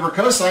sine over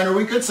cosine, or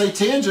we could say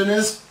tangent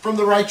is from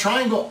the right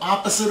triangle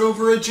opposite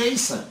over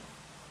adjacent.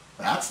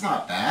 That's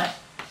not bad.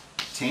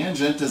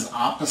 Tangent is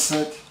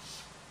opposite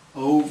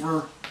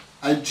over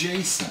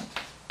adjacent.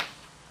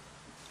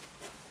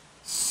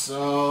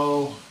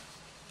 So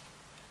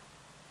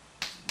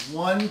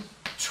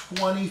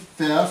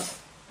 1/25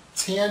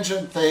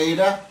 tangent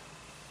theta,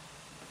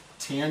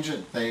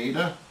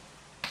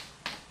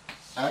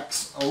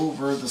 x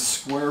over the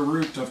square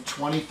root of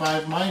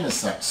 25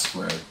 minus x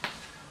squared.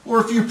 Or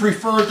if you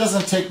prefer, it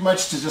doesn't take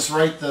much to just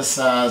write this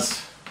as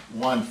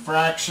 1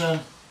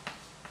 fraction.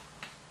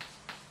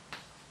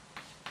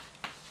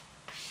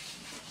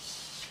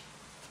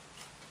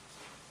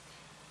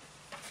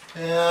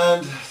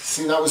 And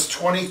see, that was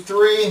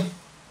 23.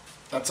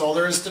 That's all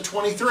there is to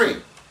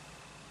 23.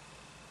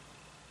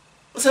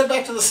 Let's head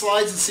back to the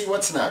slides and see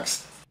what's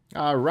next.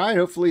 All right,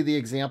 hopefully the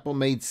example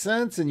made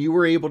sense and you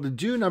were able to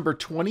do number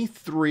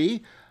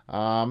 23.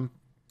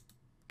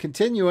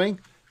 Continuing,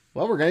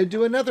 well, we're going to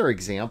do another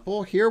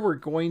example. Here we're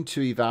going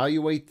to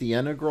evaluate the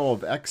integral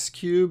of x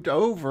cubed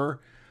over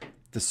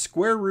the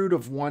square root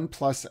of 1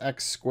 plus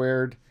x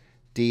squared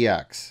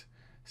dx.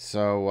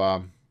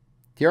 So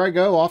here I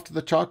go off to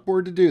the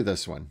chalkboard to do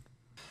this one.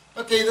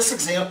 Okay, this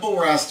example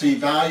we're asked to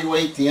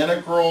evaluate the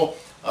integral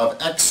of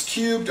x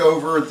cubed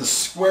over the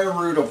square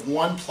root of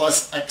 1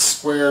 plus x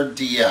squared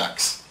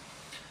dx.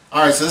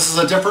 Alright, so this is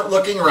a different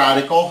looking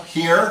radical.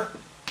 Here,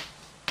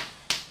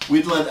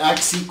 we'd let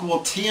x equal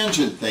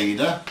tangent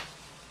theta,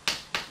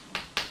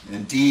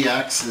 and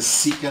dx is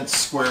secant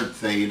squared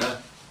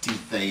theta, d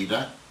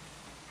theta.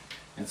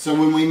 And so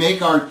when we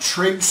make our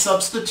trig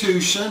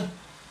substitution,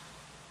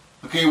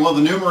 okay, well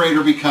the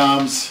numerator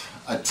becomes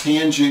a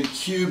tangent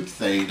cubed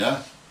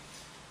theta.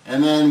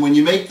 And then when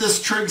you make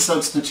this trig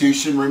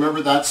substitution,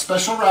 remember that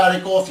special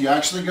radical, if you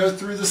actually go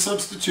through the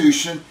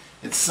substitution,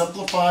 it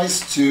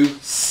simplifies to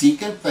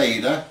secant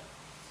theta,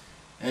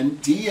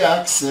 and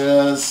dx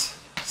is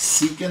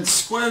secant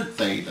squared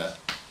theta,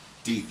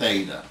 d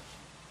theta.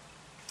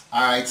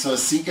 Alright, so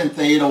secant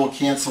theta will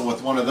cancel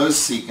with one of those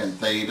secant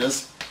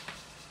thetas.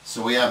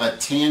 So we have a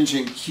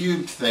tangent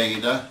cubed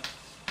theta,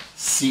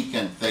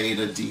 secant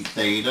theta, d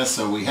theta.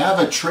 So we have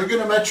a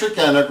trigonometric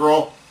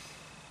integral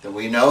that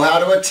we know how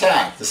to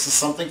attack. This is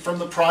something from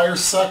the prior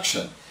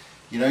section.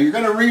 You know, you're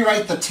going to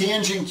rewrite the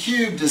tangent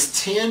cubed as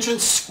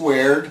tangent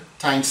squared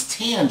times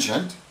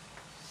tangent.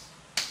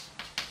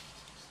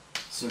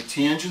 So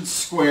tangent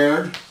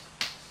squared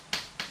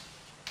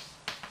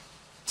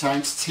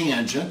times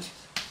tangent.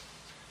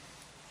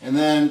 And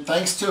then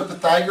thanks to a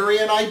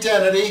Pythagorean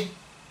identity,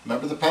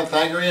 remember the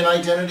Pythagorean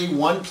identity,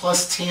 1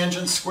 plus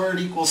tangent squared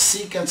equals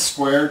secant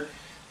squared.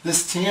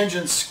 This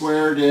tangent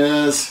squared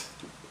is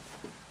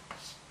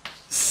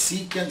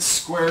secant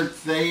squared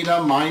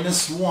theta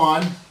minus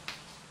 1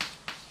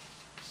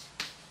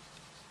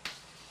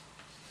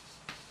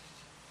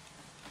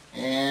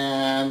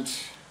 and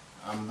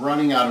I'm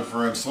running out of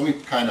room, so let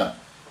me kind of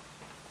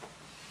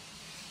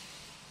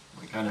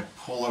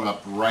pull it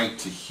up right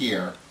to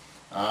here.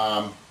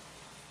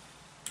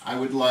 I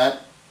would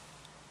let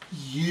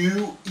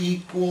u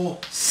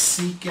equal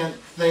secant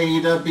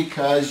theta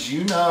because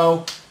you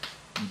know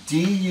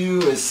du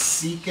is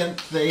secant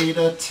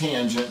theta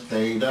tangent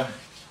theta.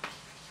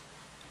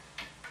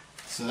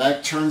 So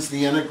that turns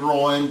the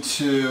integral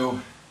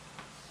into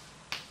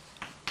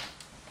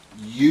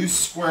u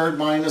squared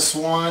minus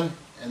 1,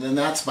 and then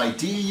that's my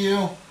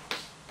du.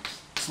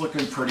 It's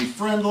looking pretty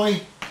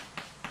friendly.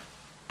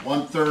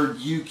 1/3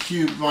 u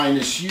cubed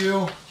minus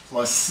u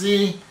plus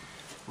c.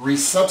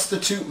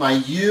 Resubstitute my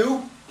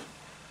u.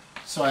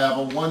 So I have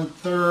a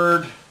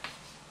 1/3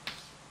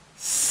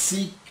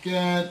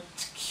 secant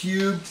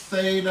cubed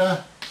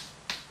theta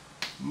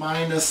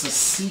minus a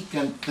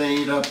secant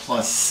theta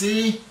plus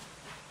c.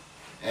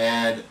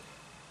 And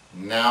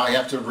now I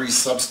have to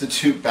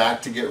resubstitute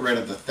back to get rid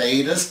of the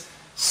thetas.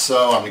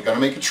 So I'm going to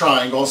make a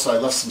triangle. So I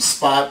left some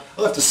spot.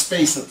 I left a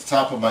space at the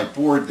top of my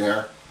board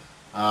there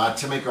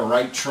to make a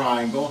right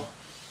triangle.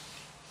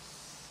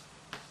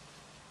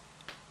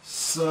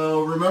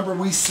 So remember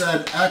we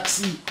said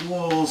x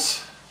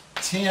equals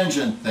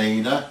tangent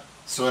theta.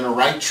 So in a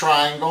right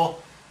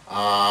triangle,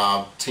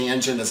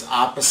 tangent is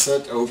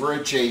opposite over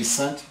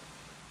adjacent.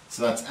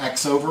 So that's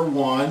x over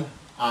 1,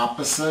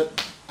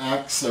 opposite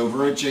x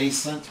over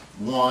adjacent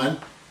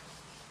 1.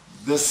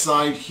 This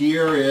side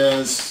here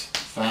is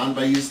found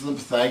by using the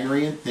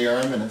Pythagorean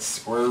theorem, and it's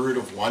square root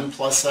of 1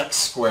 plus x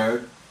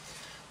squared.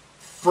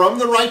 From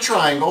the right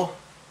triangle,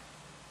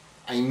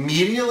 I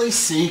immediately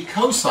see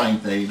cosine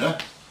theta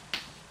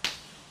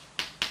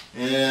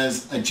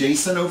is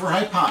adjacent over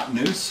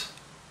hypotenuse,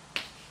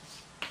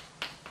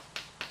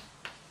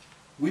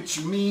 which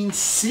means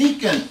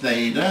secant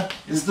theta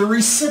is the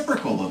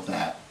reciprocal of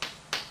that.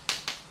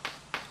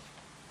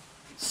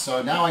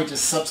 So now I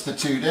just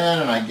substitute in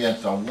and I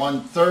get a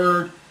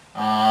 1/3.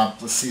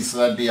 Let's see, so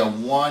that'd be a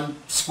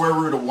square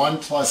root of 1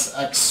 plus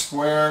x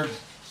squared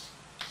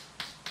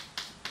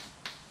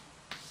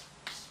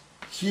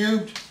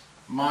cubed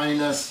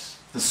minus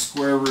the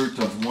square root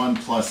of 1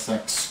 plus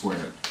x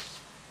squared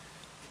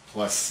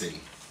plus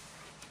c.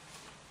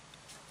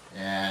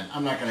 And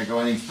I'm not going to go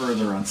any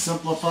further on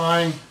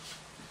simplifying.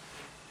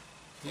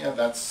 Yeah,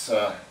 that's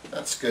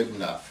good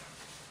enough.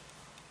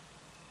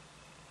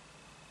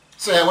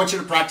 So yeah, I want you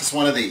to practice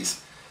one of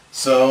these.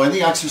 So in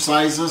the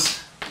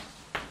exercises,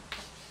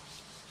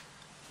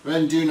 go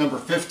ahead and do number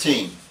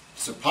 15.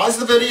 So pause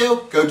the video,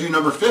 go do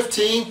number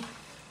 15.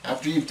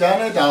 After you've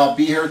done it, I'll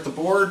be here at the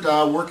board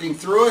working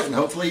through it, and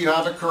hopefully you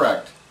have it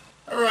correct.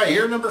 All right,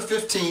 here number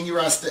 15, you're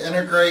asked to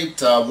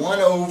integrate 1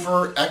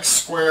 over x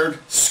squared,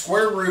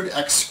 square root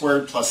x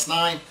squared plus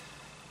 9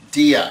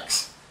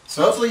 dx.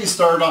 So hopefully you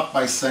started off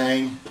by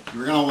saying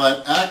you're going to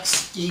let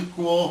x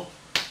equal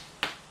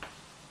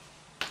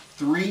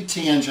 3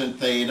 tangent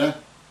theta,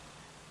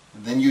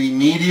 and then you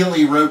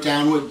immediately wrote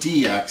down what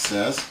dx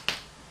is.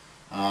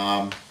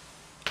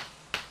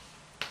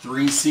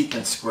 3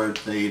 secant squared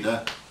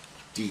theta,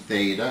 d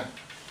theta.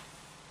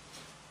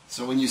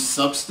 So when you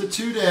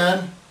substitute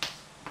in,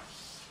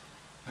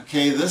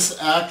 okay, this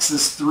x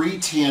is 3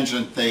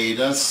 tangent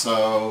theta,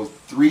 so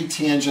 3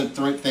 tangent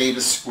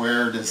theta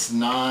squared is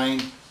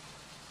 9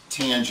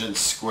 tangent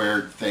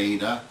squared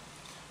theta.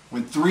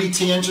 When 3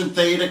 tangent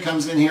theta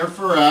comes in here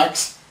for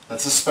x,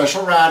 that's a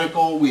special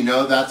radical. We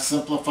know that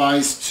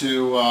simplifies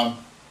to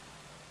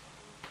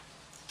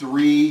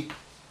 3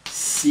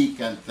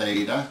 secant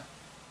theta.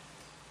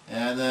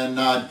 And then,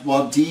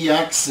 well,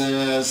 dx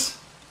is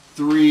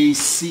 3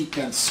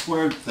 secant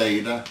squared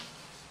theta,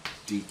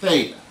 d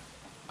theta.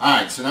 All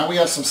right, so now we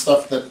have some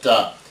stuff that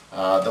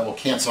will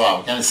cancel out.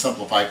 We're going to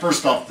simplify.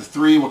 First off, the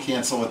 3 will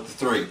cancel with the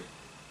 3.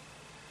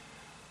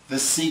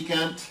 This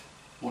secant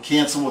will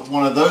cancel with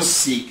one of those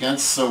secants,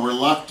 so we're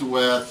left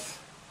with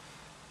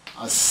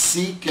a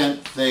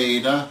secant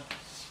theta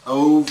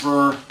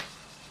over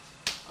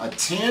a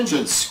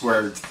tangent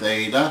squared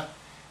theta.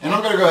 And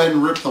I'm going to go ahead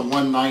and rip the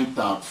 1/9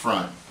 out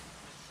front.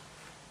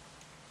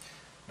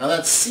 Now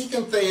that's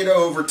secant theta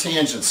over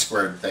tangent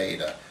squared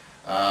theta.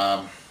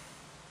 I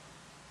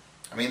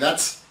mean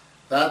that's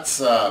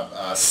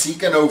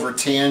secant over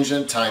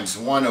tangent times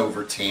 1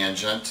 over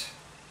tangent.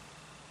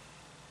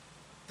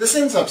 This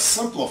ends up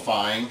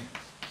simplifying.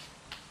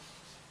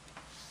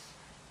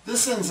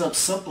 This ends up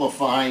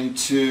simplifying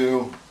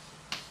to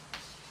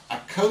a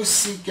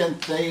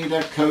cosecant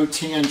theta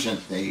cotangent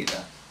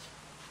theta,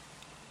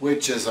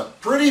 which is a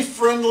pretty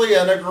friendly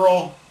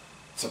integral.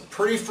 It's a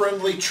pretty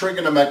friendly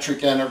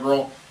trigonometric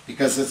integral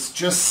because it's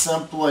just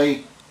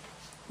simply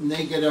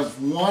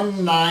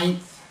 -1/9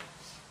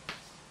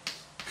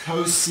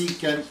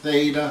 cosecant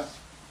theta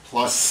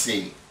plus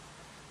c.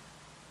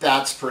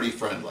 That's pretty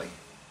friendly.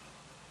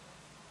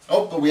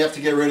 Oh, but we have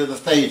to get rid of the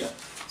theta.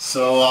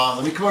 So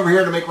let me come over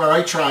here to make my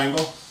right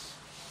triangle.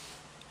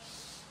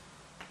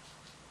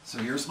 So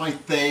here's my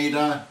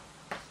theta.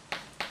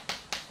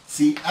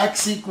 See,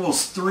 x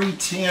equals 3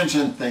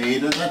 tangent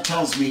theta. That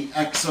tells me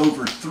x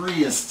over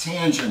 3 is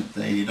tangent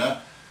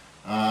theta.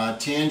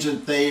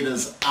 Tangent theta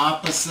is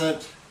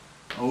opposite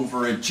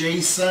over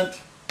adjacent.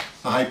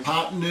 The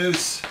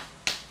hypotenuse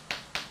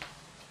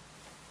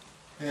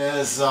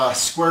is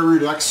square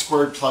root of x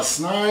squared plus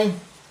 9.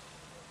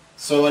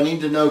 So I need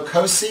to know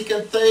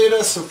cosecant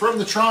theta. So from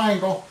the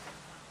triangle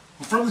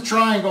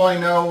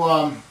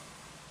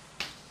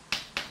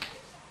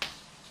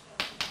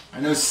I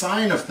know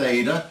sine of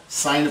theta.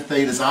 Sine of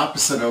theta is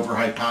opposite over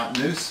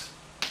hypotenuse.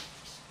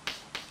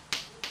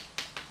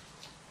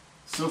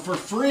 So for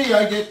free,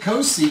 I get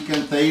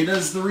cosecant theta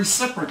as the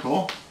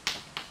reciprocal.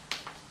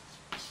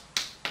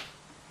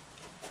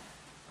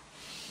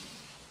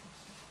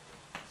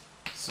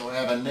 So I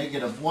have a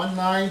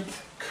 -1/9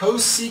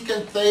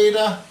 cosecant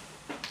theta.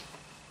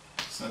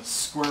 So that's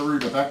square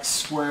root of x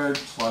squared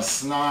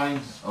plus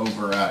 9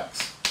 over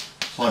x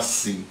plus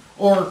c.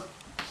 Or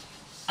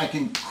I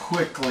can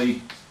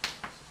quickly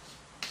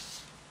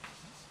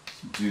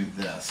do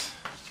this.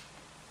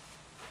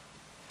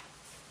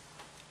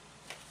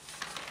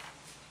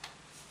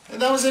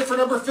 And that was it for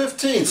number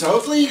 15. So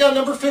hopefully you got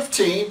number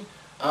 15.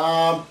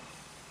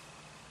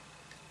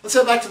 Let's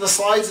head back to the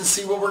slides and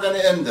see what we're going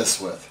to end this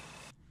with.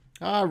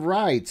 All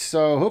right,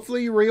 so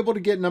hopefully you were able to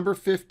get number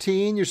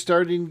 15. You're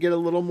starting to get a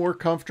little more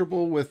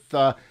comfortable with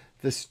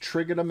this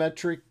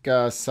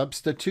trigonometric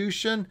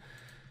substitution.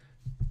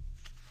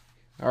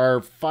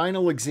 Our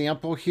final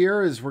example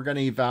here is we're going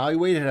to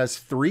evaluate. It has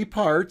 3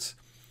 parts.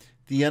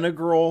 The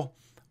integral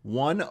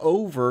 1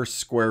 over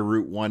square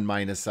root 1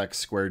 minus x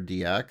squared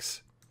dx.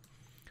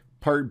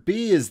 Part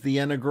B is the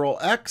integral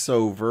x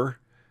over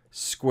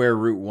square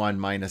root 1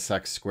 minus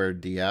x squared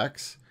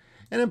dx.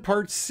 And in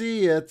part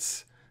C,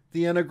 it's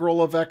the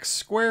integral of x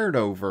squared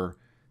over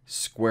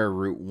square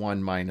root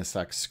 1 minus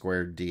x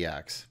squared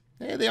dx.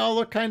 Hey, they all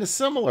look kind of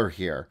similar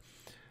here.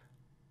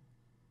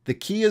 The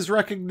key is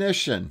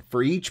recognition.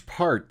 For each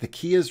part, the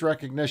key is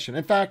recognition.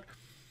 In fact,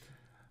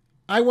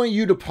 I want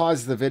you to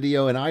pause the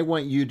video and I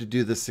want you to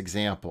do this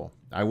example.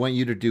 I want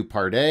you to do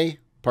part A,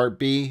 part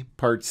B,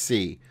 part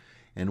C.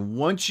 And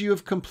once you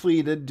have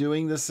completed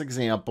doing this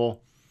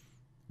example,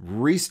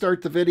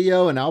 restart the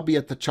video and I'll be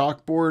at the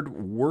chalkboard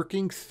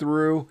working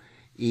through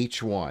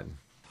each one.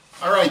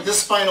 All right,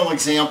 this final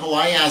example,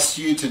 I asked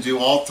you to do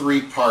all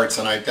 3 parts,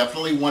 and I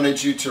definitely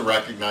wanted you to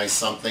recognize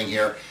something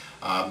here,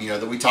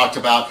 that we talked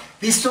about.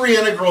 These 3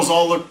 integrals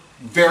all look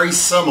very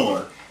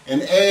similar.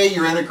 In A,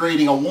 you're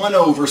integrating a 1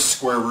 over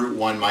square root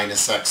 1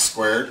 minus x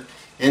squared.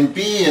 In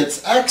B,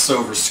 it's x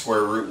over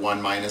square root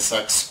 1 minus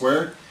x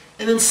squared.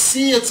 And in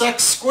C, it's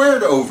x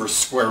squared over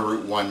square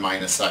root 1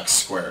 minus x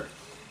squared.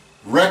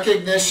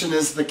 Recognition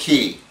is the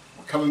key.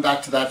 We're coming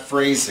back to that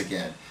phrase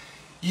again.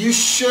 You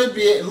should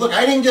be, look,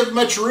 I didn't give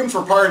much room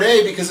for part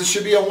A because it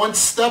should be a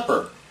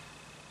one-stepper.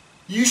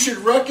 You should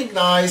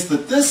recognize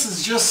that this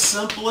is just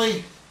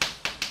simply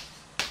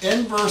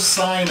inverse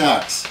sine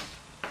x.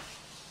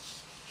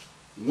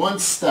 One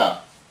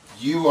step,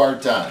 you are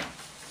done.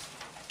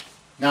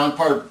 Now in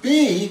part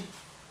B,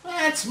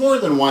 it's more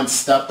than one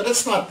step, but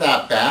it's not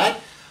that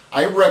bad.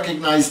 I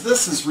recognize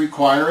this is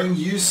requiring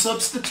u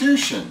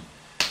substitution.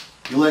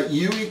 You let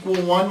u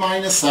equal 1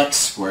 minus x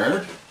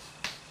squared.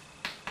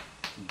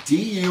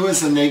 du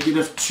is a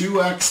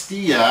 -2x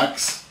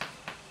dx.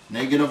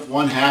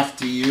 -1/2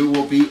 du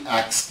will be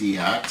x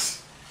dx.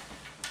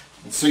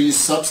 And so you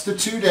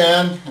substitute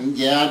in, and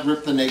yeah, I'd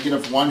rip the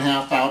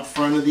 -1/2 out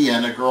front of the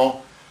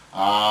integral.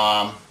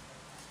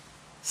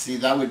 See,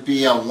 that would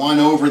be a 1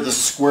 over the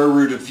square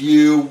root of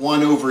u,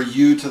 1 over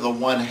u to the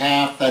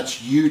 1/2.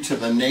 That's u to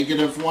the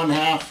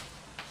 -1/2.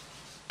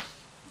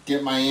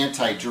 Get my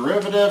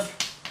antiderivative.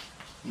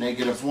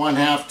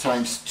 -1/2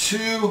 times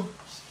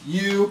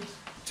 2u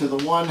to the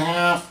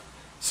 1/2.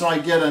 So I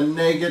get a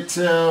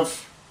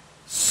negative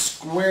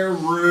square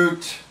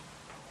root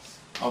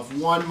of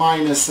 1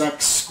 minus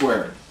x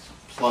squared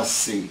plus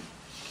c.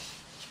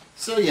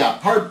 So yeah,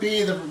 part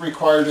B that would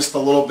require just a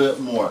little bit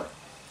more.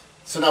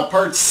 So now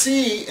part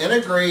C,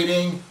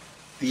 integrating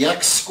the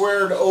x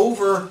squared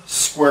over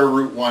square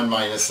root 1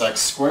 minus x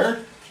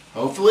squared.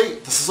 Hopefully,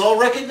 this is all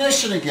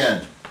recognition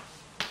again.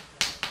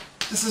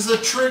 This is a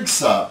trig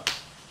sub.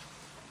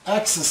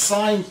 X is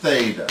sine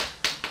theta.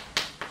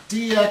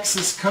 Dx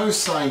is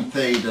cosine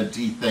theta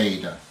d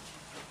theta.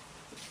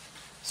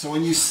 So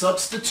when you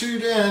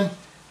substitute in,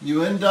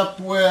 you end up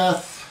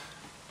with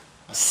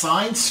a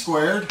sine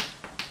squared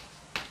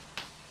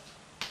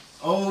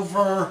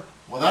over,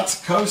 well,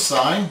 that's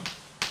cosine,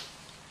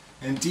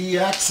 and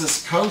dx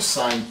is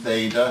cosine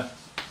theta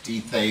d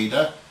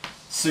theta.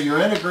 So you're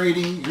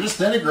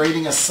just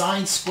integrating a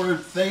sine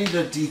squared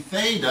theta d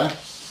theta,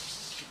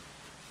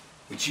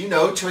 which you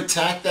know to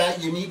attack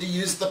that you need to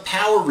use the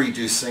power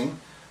reducing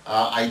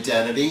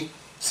identity.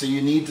 So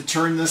you need to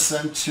turn this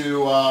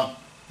into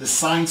the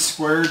sine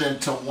squared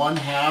into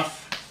 1/2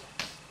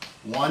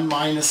 1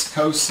 minus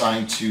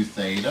cosine 2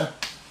 theta.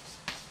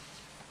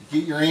 You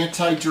get your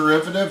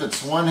antiderivative,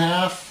 it's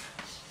 1/2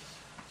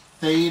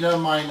 theta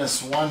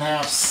minus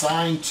 1/2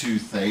 sine 2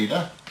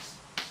 theta.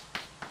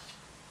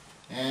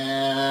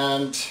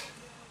 And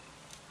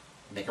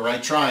make a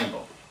right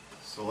triangle.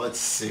 So let's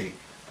see.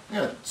 I'm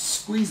going to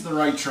squeeze the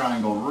right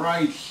triangle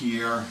right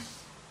here.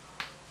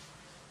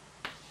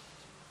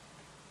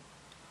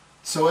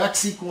 So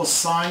x equals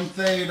sine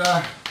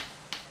theta.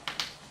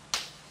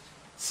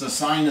 So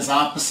sine is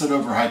opposite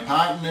over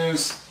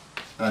hypotenuse.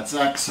 That's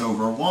x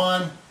over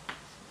 1.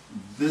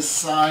 This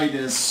side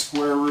is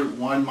square root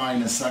 1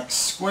 minus x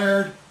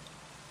squared.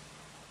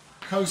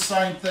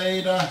 Cosine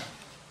theta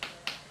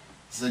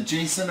is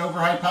adjacent over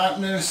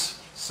hypotenuse.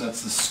 So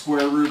that's the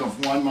square root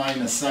of 1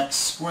 minus x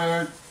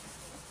squared.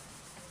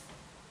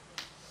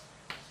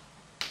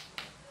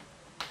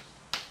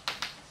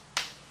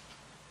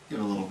 Get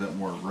a little bit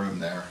more room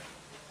there.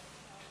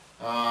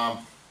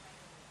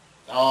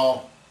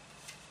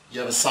 You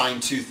have a sine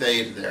 2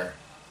 theta there.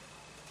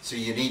 So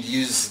you need to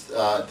use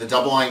the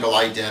double angle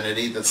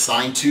identity. The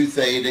sine 2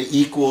 theta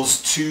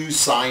equals 2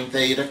 sine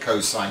theta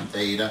cosine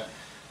theta.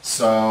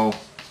 So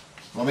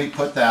let me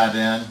put that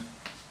in.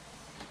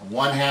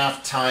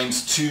 1/2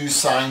 times 2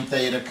 sine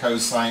theta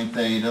cosine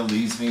theta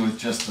leaves me with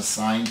just a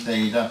sine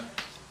theta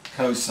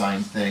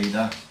cosine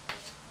theta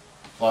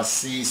plus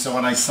c. So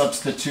when I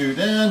substitute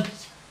in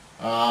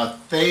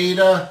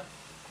theta,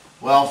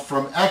 well,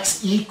 from x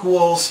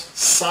equals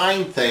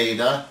sine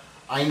theta,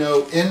 I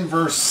know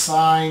inverse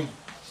sine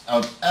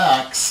of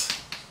x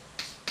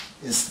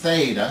is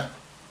theta.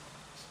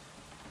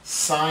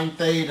 Sine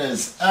theta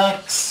is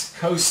x.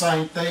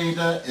 Cosine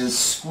theta is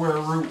square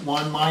root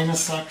 1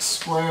 minus x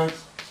squared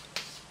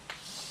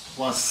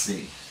plus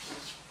c.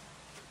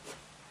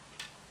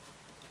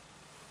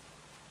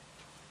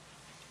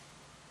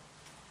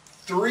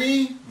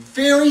 Three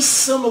very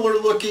similar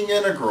looking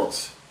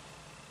integrals.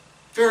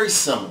 Very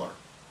similar.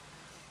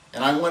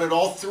 And I wanted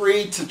all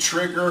three to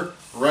trigger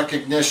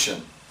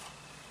recognition.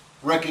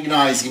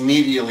 Recognize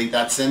immediately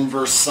that's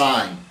inverse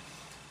sine.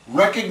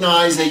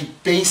 Recognize a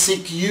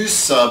basic u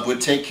sub would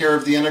take care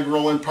of the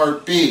integral in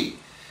part B.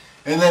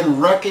 And then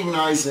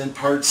recognize in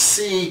part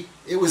C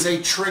it was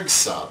a trig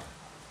sub.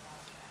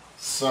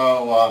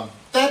 So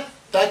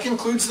that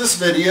concludes this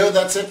video.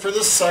 That's it for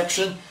this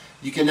section.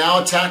 You can now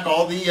attack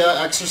all the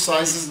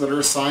exercises that are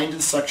assigned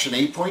in section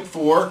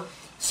 8.4.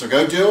 So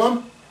go do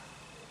them.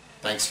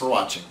 Thanks for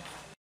watching.